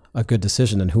a good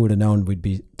decision, and who would have known we'd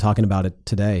be talking about it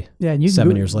today? Yeah, and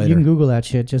 7 years later. You can Google that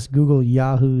shit. Just Google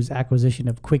Yahoo's acquisition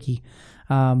of Quickie.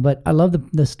 But I love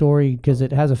the story because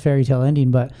it has a fairy tale ending.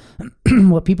 But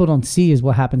what people don't see is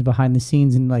what happens behind the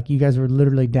scenes. And like you guys were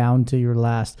literally down to your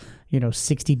last,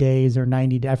 60 days or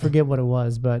 90 days. I forget what it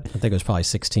was, but I think it was probably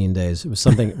 16 days. It was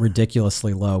something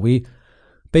ridiculously low. We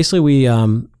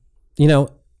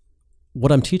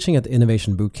what I'm teaching at the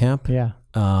Innovation Bootcamp. Yeah.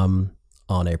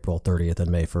 On April 30th and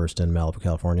May 1st in Malibu,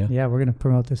 California. Yeah, we're going to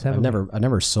promote this heavily. I've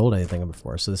never sold anything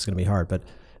before, so this is going to be hard. But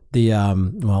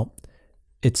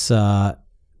it's what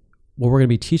we're going to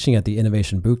be teaching at the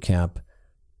Innovation Bootcamp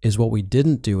is what we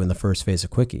didn't do in the first phase of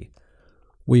Quickie.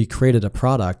 We created a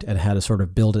product and had a sort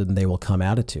of build it and they will come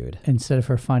attitude. Instead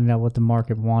of finding out what the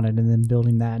market wanted and then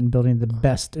building that and building the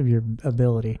best of your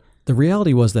ability. The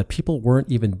reality was that people weren't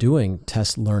even doing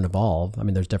test, learn, evolve. I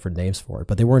mean, there's different names for it,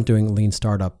 but they weren't doing lean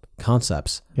startup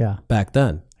concepts back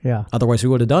then. Yeah. Otherwise, we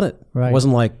would have done it. Right. It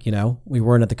wasn't like, we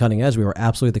weren't at the cutting edge. We were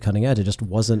absolutely at the cutting edge. It just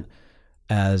wasn't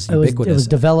as ubiquitous. It was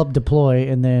develop, deploy,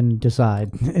 and then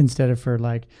decide instead of for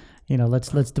like,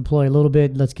 let's deploy a little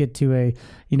bit. Let's get to an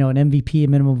MVP, a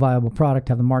minimum viable product,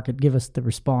 have the market give us the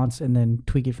response, and then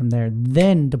tweak it from there.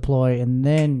 Then deploy, and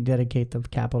then dedicate the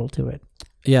capital to it.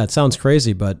 Yeah, it sounds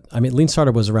crazy, but I mean, Lean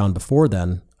Startup was around before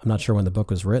then. I'm not sure when the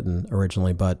book was written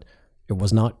originally, but it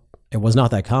was not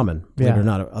that common, believe it or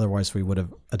not. Otherwise, we would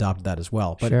have adopted that as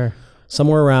well. But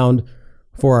somewhere around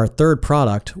for our third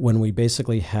product, when we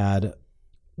basically had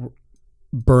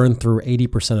burned through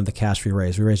 80% of the cash we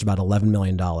raised about $11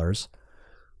 million.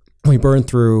 We burned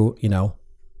through,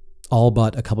 all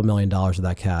but a couple $1 million of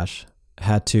that cash,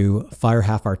 had to fire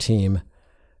half our team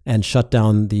and shut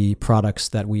down the products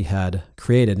that we had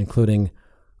created, including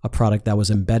a product that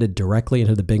was embedded directly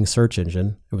into the Bing search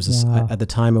engine. It was at the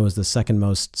time, it was the second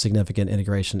most significant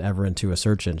integration ever into a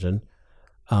search engine.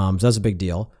 So that's a big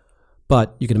deal.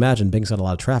 But you can imagine Bing's got a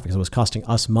lot of traffic, so it was costing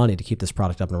us money to keep this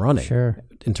product up and running. Sure.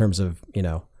 In terms of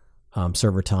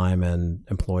server time and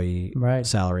employee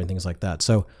salary and things like that.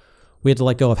 So we had to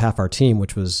let go of half our team,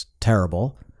 which was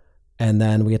terrible. And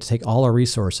then we had to take all our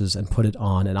resources and put it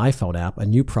on an iPhone app, a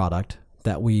new product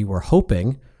that we were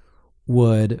hoping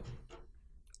would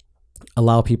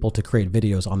allow people to create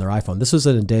videos on their iPhone. This was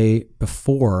in a day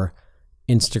before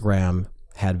Instagram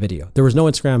had video. There was no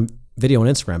video on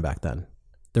Instagram back then.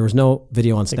 There was no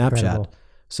video on Snapchat. Incredible.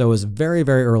 So it was very,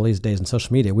 very early days in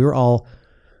social media. We were all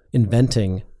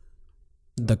inventing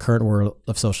the current world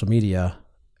of social media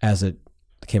as it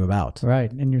came about.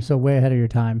 Right. And you're so way ahead of your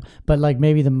time. But like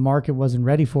maybe the market wasn't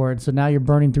ready for it. So now you're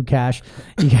burning through cash.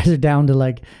 You guys are down to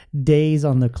like days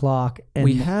on the clock. And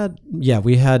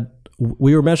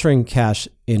we were measuring cash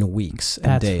in weeks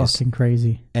and days. That's fucking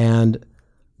crazy. And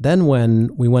then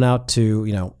when we went out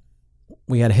to,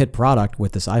 we had a hit product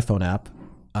with this iPhone app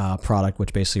product,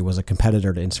 which basically was a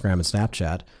competitor to Instagram and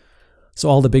Snapchat. So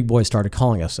all the big boys started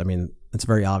calling us. I mean, it's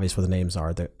very obvious what the names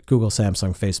are. The Google,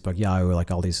 Samsung, Facebook, Yahoo,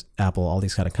 like all these, Apple, all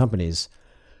these kind of companies.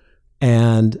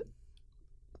 And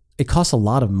it costs a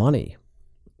lot of money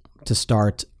to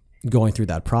start going through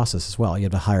that process as well. You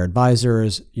have to hire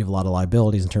advisors. You have a lot of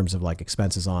liabilities in terms of like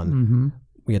expenses on.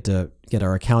 We had to get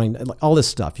our accounting, like all this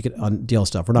stuff. You get on deal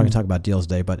stuff. We're not going to talk about deals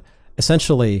today, but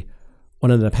essentially,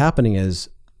 what ended up happening is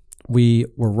we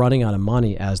were running out of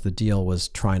money as the deal was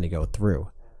trying to go through.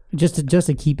 Just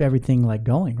to keep everything like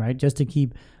going, right? Just to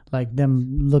keep like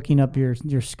them looking up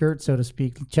your skirt, so to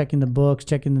speak, checking the books,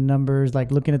 checking the numbers,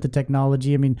 like looking at the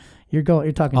technology. I mean, you're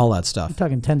talking all that stuff. You're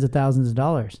talking tens of thousands of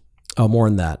dollars. Oh, more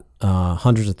than that,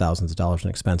 hundreds of thousands of dollars in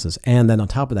expenses, and then on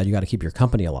top of that, you got to keep your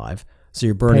company alive. So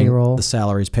you're burning payroll, the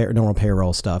salaries, normal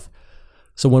payroll stuff.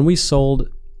 So when we sold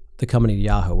the company to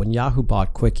Yahoo, when Yahoo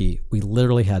bought Quickie, we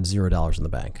literally had $0 in the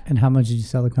bank. And how much did you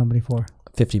sell the company for?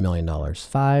 $50 million.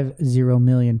 50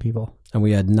 million people. And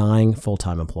we had 9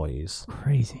 full-time employees.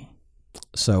 Crazy.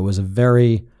 So it was a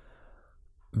very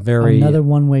another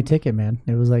one-way ticket, man.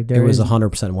 It was like it was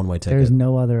 100% one-way ticket. There's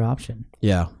no other option.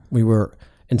 Yeah, we were,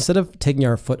 instead of taking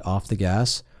our foot off the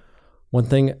gas, one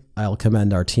thing I'll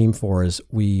commend our team for is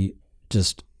we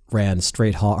just ran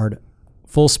straight hard,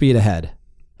 full speed ahead.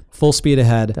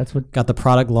 That's what got the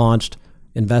product launched,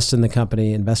 invested in the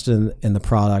company, invested in the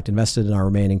product, invested in our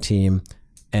remaining team,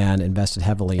 and invested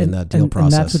heavily in the deal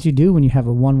process. And that's what you do when you have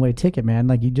a one-way ticket, man.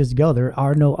 Like you just go. There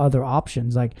are no other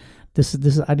options. Like this.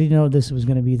 I didn't know this was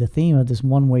going to be the theme of this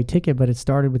one-way ticket, but it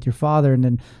started with your father, and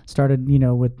then started,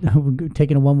 with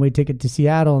taking a one-way ticket to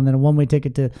Seattle, and then a one-way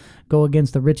ticket to go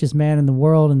against the richest man in the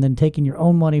world, and then taking your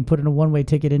own money, putting a one-way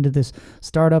ticket into this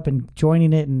startup, and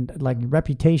joining it, and like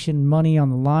reputation, money on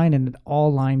the line, and it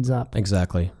all lines up.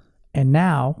 Exactly. And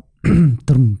now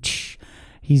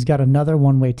he's got another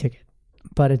one-way ticket.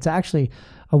 But it's actually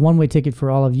a one-way ticket for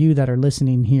all of you that are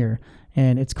listening here,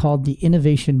 and it's called the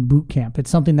Innovation Bootcamp. It's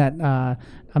something that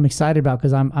I'm excited about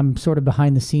because I'm sort of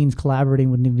behind the scenes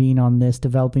collaborating with Navin on this,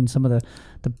 developing some of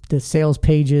the sales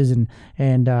pages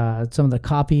and some of the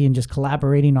copy, and just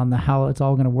collaborating on how it's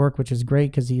all going to work, which is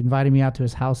great because he invited me out to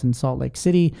his house in Salt Lake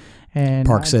City and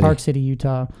Park City,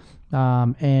 Utah.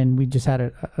 And we just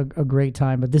had a great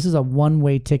time. But this is a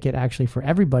one-way ticket actually for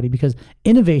everybody, because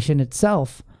innovation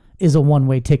itself is a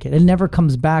one-way ticket. It never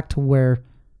comes back to where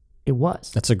it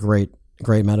was. That's a great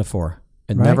metaphor.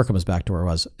 It never comes back to where it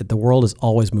was. The world is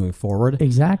always moving forward.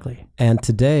 Exactly. And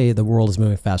today the world is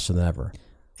moving faster than ever.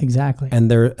 Exactly. And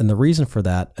the reason for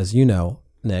that, as you know,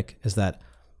 Nick, is that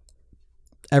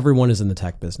everyone is in the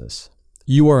tech business.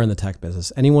 You are in the tech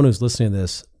business. Anyone who's listening to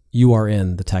this, you are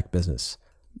in the tech business.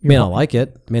 May not like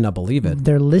it, may not believe it.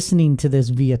 They're listening to this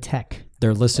via tech.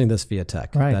 They're listening to this via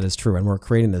tech. Right. That is true. And we're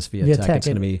creating this via tech. It's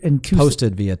going to be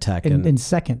posted via tech. In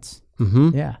seconds.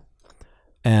 Mm-hmm. Yeah.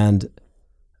 And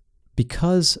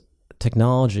because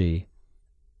technology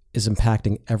is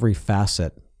impacting every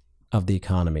facet of the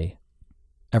economy,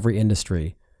 every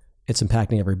industry, it's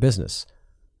impacting every business.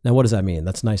 Now, what does that mean?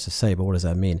 That's nice to say, but what does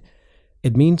that mean?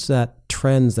 It means that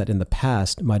trends that in the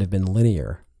past might have been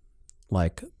linear,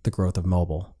 like the growth of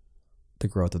mobile, the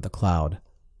growth of the cloud,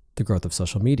 the growth of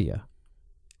social media,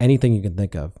 anything you can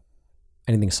think of,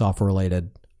 anything software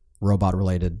related, robot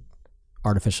related,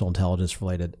 artificial intelligence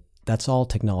related, that's all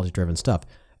technology driven stuff.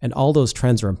 And all those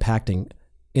trends are impacting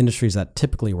industries that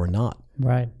typically were not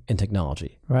in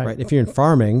technology. Right. If you're in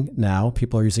farming now,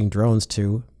 people are using drones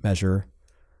to measure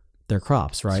their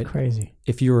crops, right? It's crazy.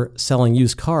 If you're selling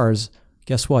used cars,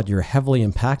 guess what? You're heavily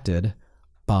impacted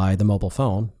by the mobile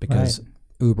phone because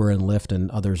Uber and Lyft and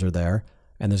others are there,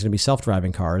 and there's going to be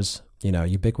self-driving cars,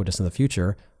 ubiquitous in the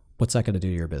future. What's that going to do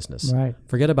to your business? Right.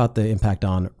 Forget about the impact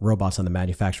on robots on the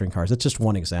manufacturing cars. It's just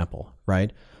one example,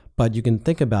 right? But you can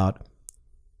think about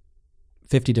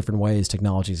 50 different ways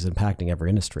technology is impacting every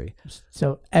industry.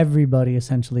 So everybody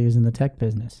essentially is in the tech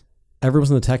business. Everyone's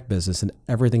in the tech business, and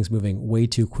everything's moving way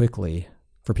too quickly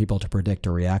for people to predict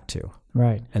or react to.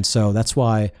 Right. And so that's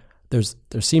why there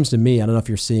seems to me, I don't know if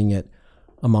you're seeing it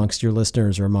amongst your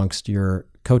listeners or amongst your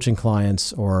coaching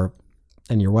clients or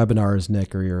in your webinars,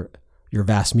 Nick, or your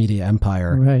vast media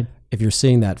empire. Right. If you're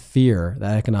seeing that fear,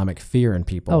 that economic fear in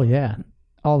people. Oh, yeah.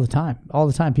 All the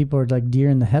time. People are like deer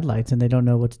in the headlights and they don't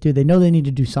know what to do. They know they need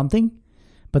to do something,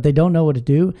 but they don't know what to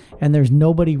do. And there's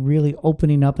nobody really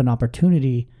opening up an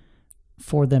opportunity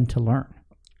for them to learn.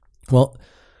 Well,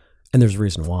 and there's a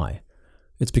reason why.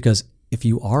 It's because if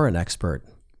you are an expert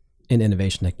in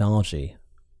innovation technology,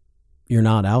 you're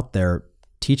not out there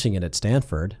teaching it at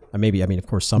Stanford. Of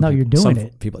course, some people, you're doing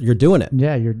it. You're doing it.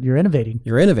 Yeah, you're innovating.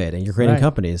 You're innovating. You're creating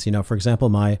companies. For example,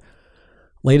 my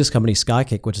latest company,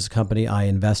 Skykick, which is a company I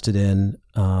invested in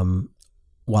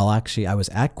while actually I was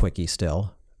at Quickie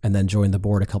still, and then joined the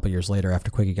board a couple years later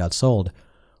after Quickie got sold.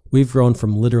 We've grown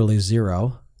from literally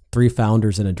 0, 3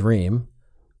 founders in a dream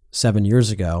 7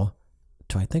 years ago,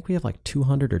 to, I think we have like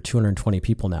 200 or 220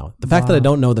 people now. The fact that I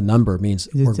don't know the number means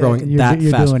we're growing you're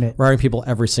fast. Doing it. We're hiring people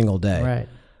every single day. Right.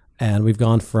 And we've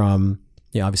gone from,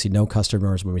 obviously no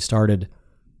customers when we started,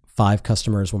 5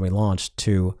 customers when we launched,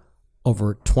 to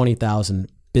over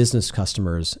 20,000 business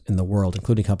customers in the world,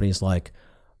 including companies like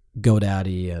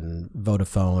GoDaddy and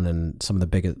Vodafone and some of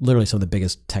the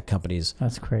biggest tech companies.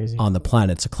 That's crazy. On the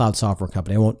planet. It's a cloud software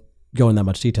company. I won't go in that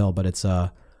much detail, but it's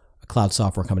a cloud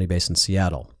software company based in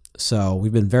Seattle. So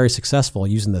we've been very successful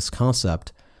using this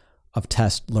concept of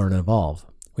test, learn, and evolve.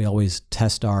 We always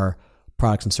test our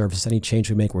products and services. Any change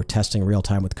we make, we're testing real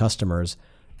time with customers,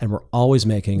 and we're always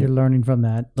making. You're learning from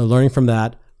that. They're learning from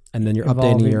that, and then you're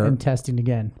Evolving updating and testing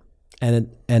again.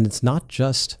 And it's not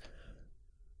just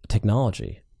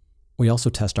technology. We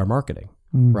also test our marketing,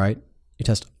 right?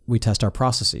 We test our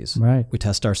processes. Right. We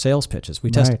test our sales pitches. We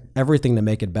test everything to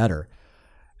make it better.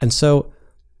 And so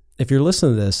if you're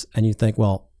listening to this and you think,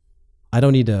 well, I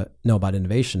don't need to know about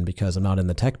innovation because I'm not in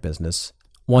the tech business.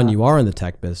 One, you are in the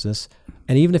tech business.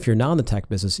 And even if you're not in the tech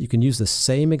business, you can use the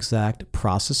same exact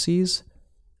processes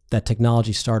that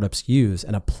technology startups use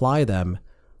and apply them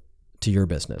to your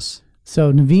business.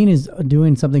 So Navin is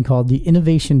doing something called the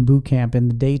Innovation Bootcamp, and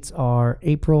the dates are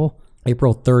April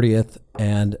 30th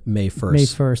and May 1st. May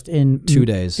 1st in 2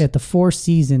 days at the Four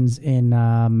Seasons in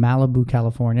Malibu,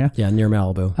 California. Yeah, near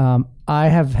Malibu. I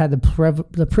have had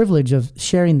the privilege of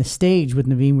sharing the stage with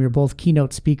Navin. We were both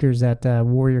keynote speakers at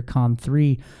WarriorCon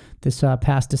 3 this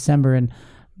past December, and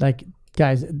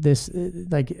guys, this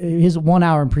his 1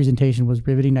 hour presentation was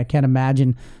riveting. I can't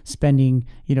imagine spending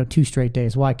 2 straight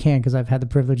days. Well, I can, because I've had the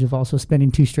privilege of also spending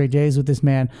 2 straight days with this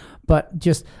man. But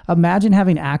just imagine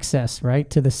having access, right,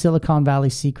 to the Silicon Valley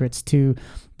secrets, to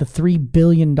the $3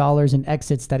 billion in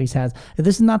exits that he's had.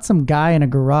 This is not some guy in a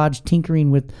garage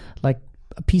tinkering with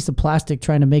a piece of plastic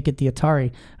trying to make it the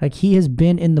Atari. He has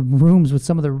been in the rooms with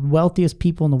some of the wealthiest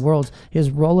people in the world. His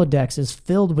Rolodex is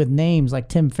filled with names like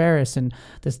Tim Ferriss and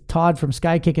this Todd from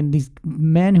Skykick, and these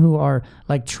men who are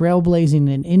trailblazing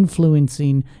and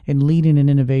influencing and leading in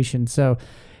innovation. So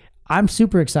I'm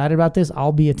super excited about this.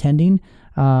 I'll be attending.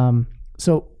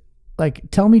 So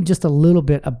tell me just a little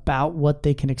bit about what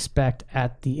they can expect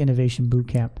at the Innovation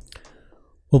Bootcamp.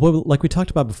 Well, like we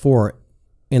talked about before,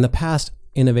 in the past,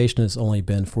 innovation has only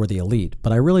been for the elite,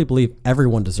 but I really believe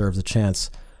everyone deserves a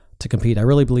chance to compete. I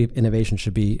really believe innovation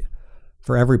should be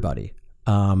for everybody.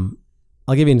 I'll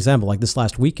give you an example. Like this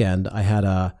last weekend, I had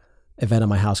a event at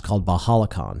my house called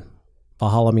ValhallaCon.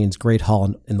 Valhalla means Great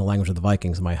Hall in the language of the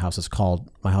Vikings. My house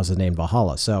is named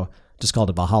Valhalla, so just called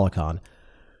it ValhallaCon.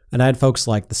 And I had folks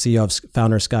like the CEO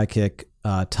founder of Skykick,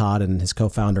 Todd, and his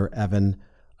co-founder Evan.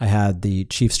 I had the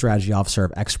chief strategy officer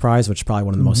of X Prize, which is probably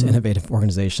one of the most innovative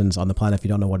organizations on the planet. If you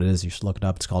don't know what it is, you should look it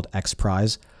up. It's called X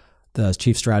Prize. The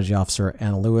chief strategy officer,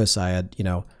 Anna Lewis. I had,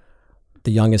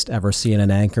 the youngest ever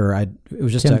CNN anchor. It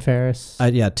was just Tim Ferriss.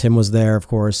 Tim was there, of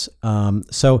course.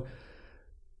 So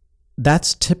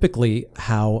that's typically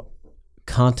how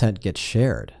content gets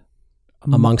shared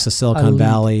amongst the Silicon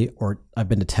Valley, or I've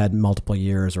been to TED multiple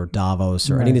years, or Davos,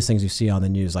 or any of these things you see on the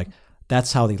news.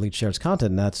 That's how the elite shares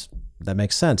content, and that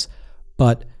makes sense.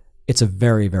 But it's a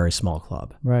very, very small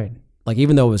club. Right.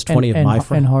 Even though it was 20 of my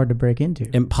friends. And hard to break into.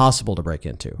 Impossible to break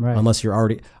into. Right. Unless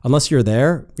you're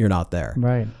there, you're not there.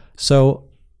 Right. So,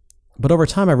 but over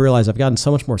time I realized I've gotten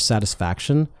so much more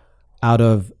satisfaction out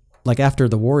of, after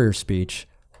the Warrior speech,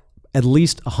 at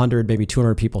least 100, maybe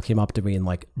 200 people came up to me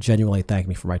and genuinely thanked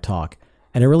me for my talk.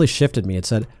 And it really shifted me. It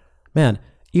said, man,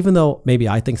 even though maybe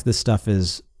I think this stuff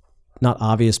is not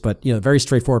obvious, but very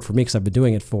straightforward for me because I've been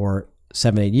doing it for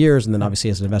 7-8 years, and then obviously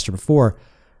as an investor before,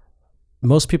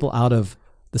 most people out of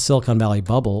the Silicon Valley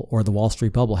bubble or the Wall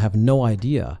Street bubble have no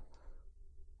idea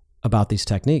about these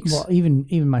techniques. Well,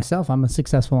 even myself, I'm a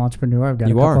successful entrepreneur. I've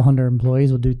got a couple hundred employees.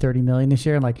 We'll do 30 million this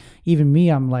year. And even me,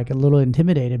 I'm a little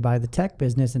intimidated by the tech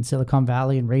business in Silicon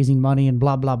Valley and raising money and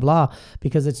blah, blah, blah,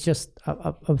 because it's just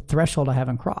a threshold I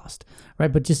haven't crossed.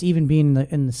 Right. But just even being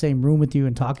in the same room with you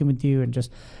and talking with you and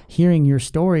just hearing your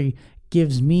story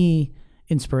gives me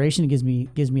inspiration. It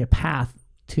gives me a path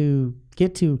to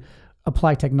get to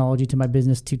apply technology to my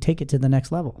business to take it to the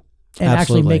next level. And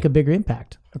actually make a bigger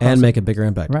impact. Make a bigger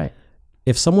impact. Right.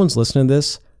 If someone's listening to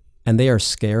this and they are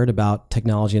scared about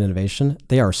technology and innovation,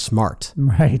 they are smart.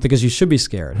 Right. Because you should be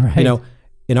scared. Right.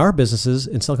 In our businesses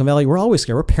in Silicon Valley, we're always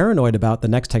scared. We're paranoid about the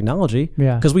next technology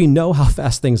because we know how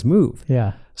fast things move.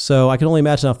 Yeah. So I can only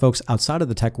imagine how folks outside of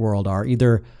the tech world are.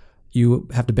 Either you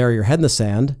have to bury your head in the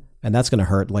sand, and that's going to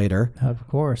hurt later. Of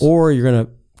course. Or you're going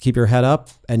to keep your head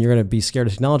up and you're going to be scared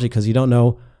of technology because you don't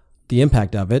know the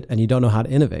impact of it and you don't know how to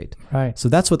innovate. Right. So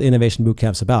that's what the Innovation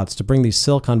Bootcamp's about. It's to bring these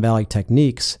Silicon Valley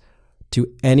techniques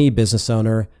to any business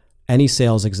owner, any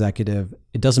sales executive.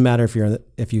 It doesn't matter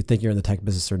if you think you're in the tech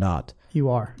business or not. You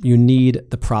are. You need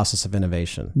the process of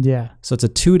innovation. Yeah. So it's a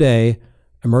 2-day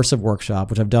immersive workshop,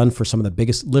 which I've done for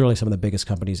literally some of the biggest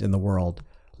companies in the world.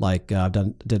 Like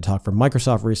did a talk for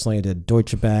Microsoft recently. I did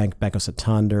Deutsche Bank, Banco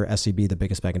Santander, SEB, the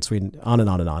biggest bank in Sweden, on and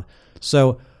on and on.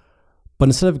 So, but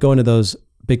instead of going to those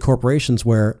big corporations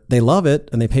where they love it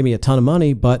and they pay me a ton of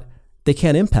money, but they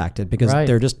can't impact it because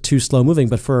they're just too slow moving.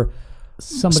 But for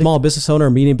somebody, small business owner,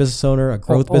 a medium business owner, a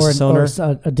growth business owner,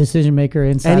 or a decision maker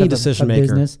inside any of decision a maker,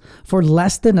 business, for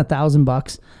less than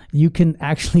 $1,000, you can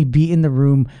actually be in the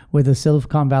room with a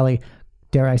Silicon Valley,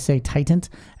 dare I say, titan,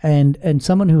 and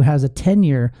someone who has a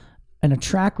tenure and a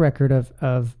track record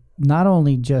of not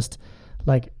only just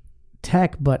like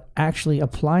tech, but actually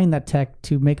applying that tech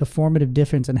to make a formative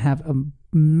difference and have a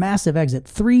massive exit.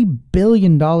 $3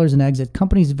 billion in exit.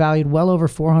 Companies valued well over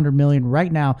 $400 million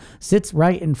right now, sits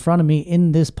right in front of me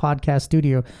in this podcast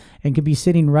studio and could be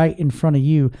sitting right in front of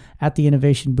you at the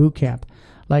Innovation Bootcamp.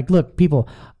 Like, look, people,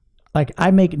 like,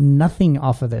 I make nothing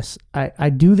off of this. I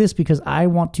do this because I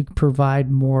want to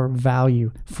provide more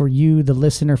value for you, the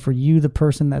listener, for you, the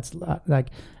person that's like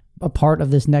a part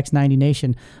of this Next 90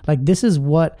 Nation. Like, this is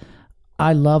what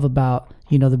I love about,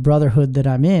 the brotherhood that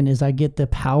I'm in, is I get the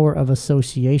power of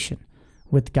association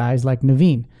with guys like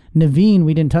Navin. Navin,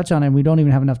 we didn't touch on him. We don't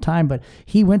even have enough time, but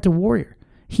he went to Warrior.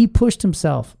 He pushed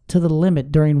himself to the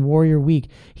limit during Warrior Week.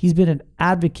 He's been an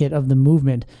advocate of the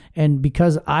movement. And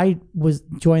because I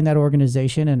joined that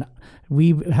organization and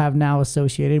we have now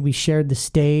associated, we shared the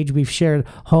stage, we've shared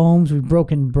homes, we've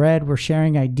broken bread, we're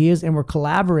sharing ideas, and we're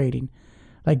collaborating.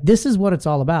 Like, this is what it's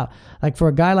all about. Like, for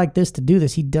a guy like this to do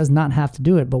this, he does not have to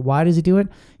do it. But why does he do it?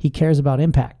 He cares about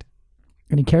impact.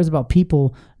 And he cares about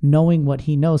people knowing what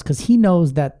he knows, because he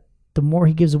knows that the more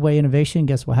he gives away innovation,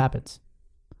 guess what happens?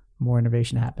 More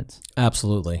innovation happens.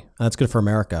 Absolutely. That's good for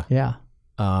America. Yeah.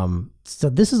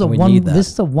 So this is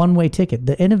a one-way ticket.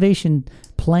 The innovation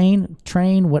plane,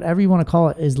 train, whatever you want to call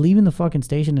it, is leaving the fucking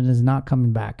station and is not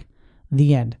coming back.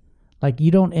 The end. Like, you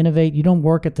don't innovate, you don't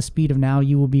work at the speed of now,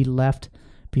 you will be left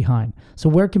behind. So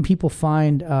where can people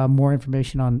find more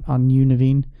information on you,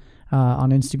 Navin?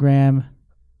 On Instagram?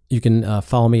 You can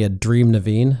follow me at Dream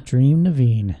Navin. Dream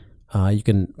Navin. You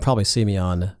can probably see me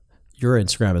on your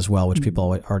Instagram as well, which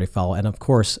people already follow. And of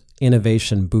course,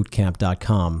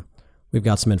 innovationbootcamp.com. We've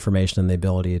got some information and the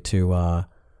ability to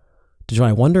join.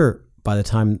 I wonder by the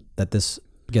time that this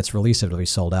gets released, it'll be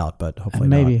sold out, but hopefully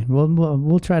maybe not.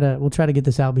 We'll try to get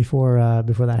this out before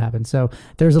that happens. So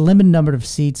there's a limited number of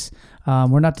seats.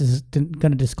 We're not going to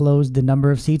disclose the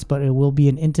number of seats, but it will be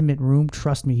an intimate room.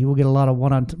 Trust me, you will get a lot of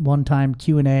one-time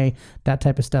Q&A, that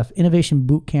type of stuff.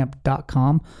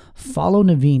 Innovationbootcamp.com. Follow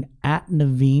Navin at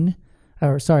Dream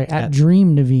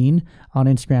Navin on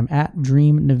Instagram, at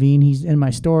Dream Navin. He's in my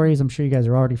stories. I'm sure you guys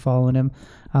are already following him.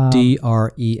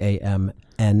 DREAMNAVIN.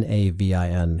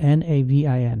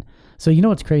 NAVIN. So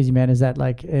what's crazy, man, is that,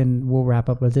 like, and we'll wrap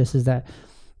up with this, is that,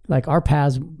 like, our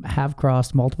paths have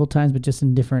crossed multiple times, but just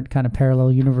in different kind of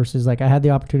parallel universes. Like, I had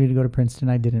the opportunity to go to Princeton.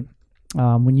 I didn't.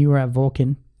 When you were at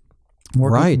Vulcan,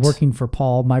 working for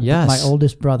Paul, my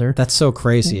oldest brother. That's so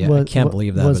crazy. I can't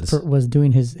believe that. Was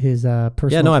doing his personal.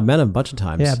 Yeah, no, I've met him a bunch of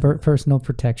times. Yeah, personal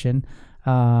protection.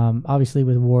 Obviously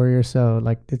with Warrior, so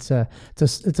like it's a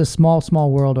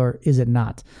small world, or is it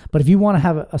not? But if you want to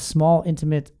have a small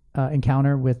intimate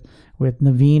encounter with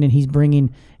Navin, and he's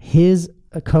bringing his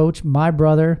coach, my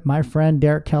brother, my friend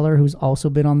Derek Keller, who's also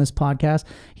been on this podcast,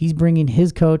 he's bringing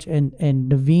his coach, and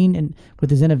Navin, and with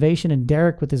his innovation, and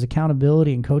Derek with his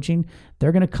accountability and coaching,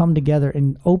 they're going to come together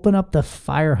and open up the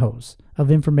fire hose of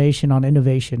information on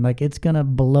innovation. Like, it's going to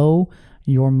blow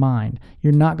your mind.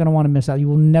 You're not going to want to miss out. You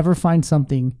will never find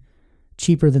something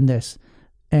cheaper than this.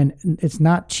 And it's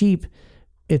not cheap.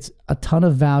 It's a ton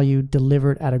of value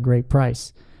delivered at a great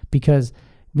price, because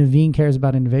Navin cares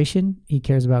about innovation, he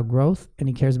cares about growth, and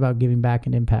he cares about giving back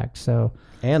and impact. So,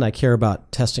 and I care about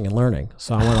testing and learning.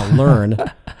 So I want to learn.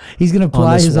 He's going to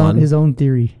apply his own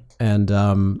theory. And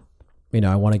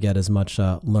I want to get as much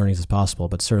learning as possible,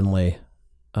 but certainly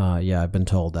I've been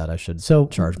told that I should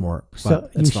charge more. So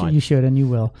you should, and you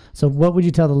will. So what would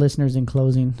you tell the listeners in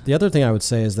closing? The other thing I would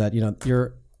say is that,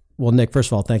 Nick, first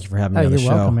of all, thank you for having me on the show.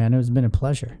 You're welcome, man. It's been a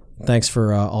pleasure. Thanks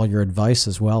for all your advice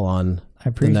as well on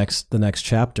the next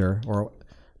chapter, or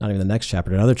not even the next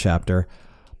chapter, another chapter.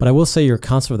 But I will say your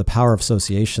concept of the power of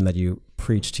association that you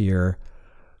preach to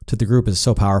the group is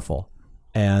so powerful.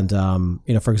 And,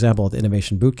 for example, at the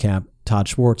Innovation Bootcamp, Todd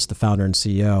Schwartz, the founder and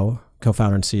CEO,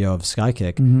 co-founder and CEO of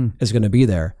Skykick, is going to be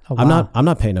there. Oh, wow. I'm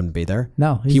not paying him to be there.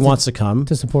 No, he wants to come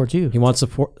to support you. He wants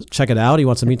to check it out. He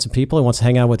wants to meet some people. He wants to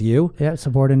hang out with you. Yeah,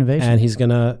 support innovation. And he's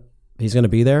gonna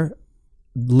be there.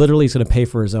 Literally, he's gonna pay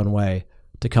for his own way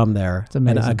to come there. It's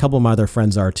amazing. And a couple of my other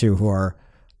friends are too, who are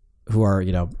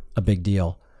a big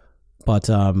deal. But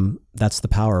that's the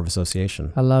power of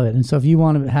association. I love it. And so if you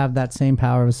want to have that same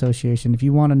power of association, if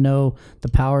you want to know the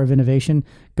power of innovation,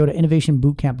 go to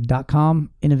innovationbootcamp.com,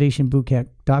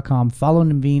 innovationbootcamp.com. Follow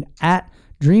Navin at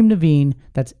Dream Navin.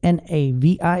 That's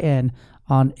Navin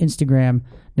on Instagram.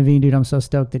 Navin, dude, I'm so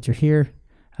stoked that you're here.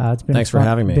 Thanks for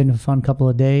having me. It's been a fun couple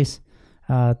of days.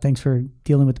 Thanks for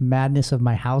dealing with the madness of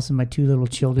my house and my 2 little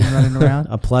children running around.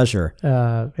 A pleasure.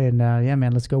 Yeah,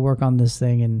 man, let's go work on this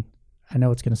thing, and I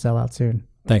know it's going to sell out soon.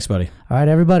 Thanks, buddy. All right,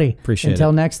 everybody. Appreciate it.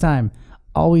 Until next time,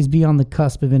 always be on the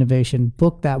cusp of innovation.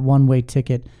 Book that one-way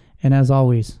ticket. And as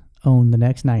always, own the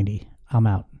next 90. I'm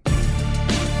out.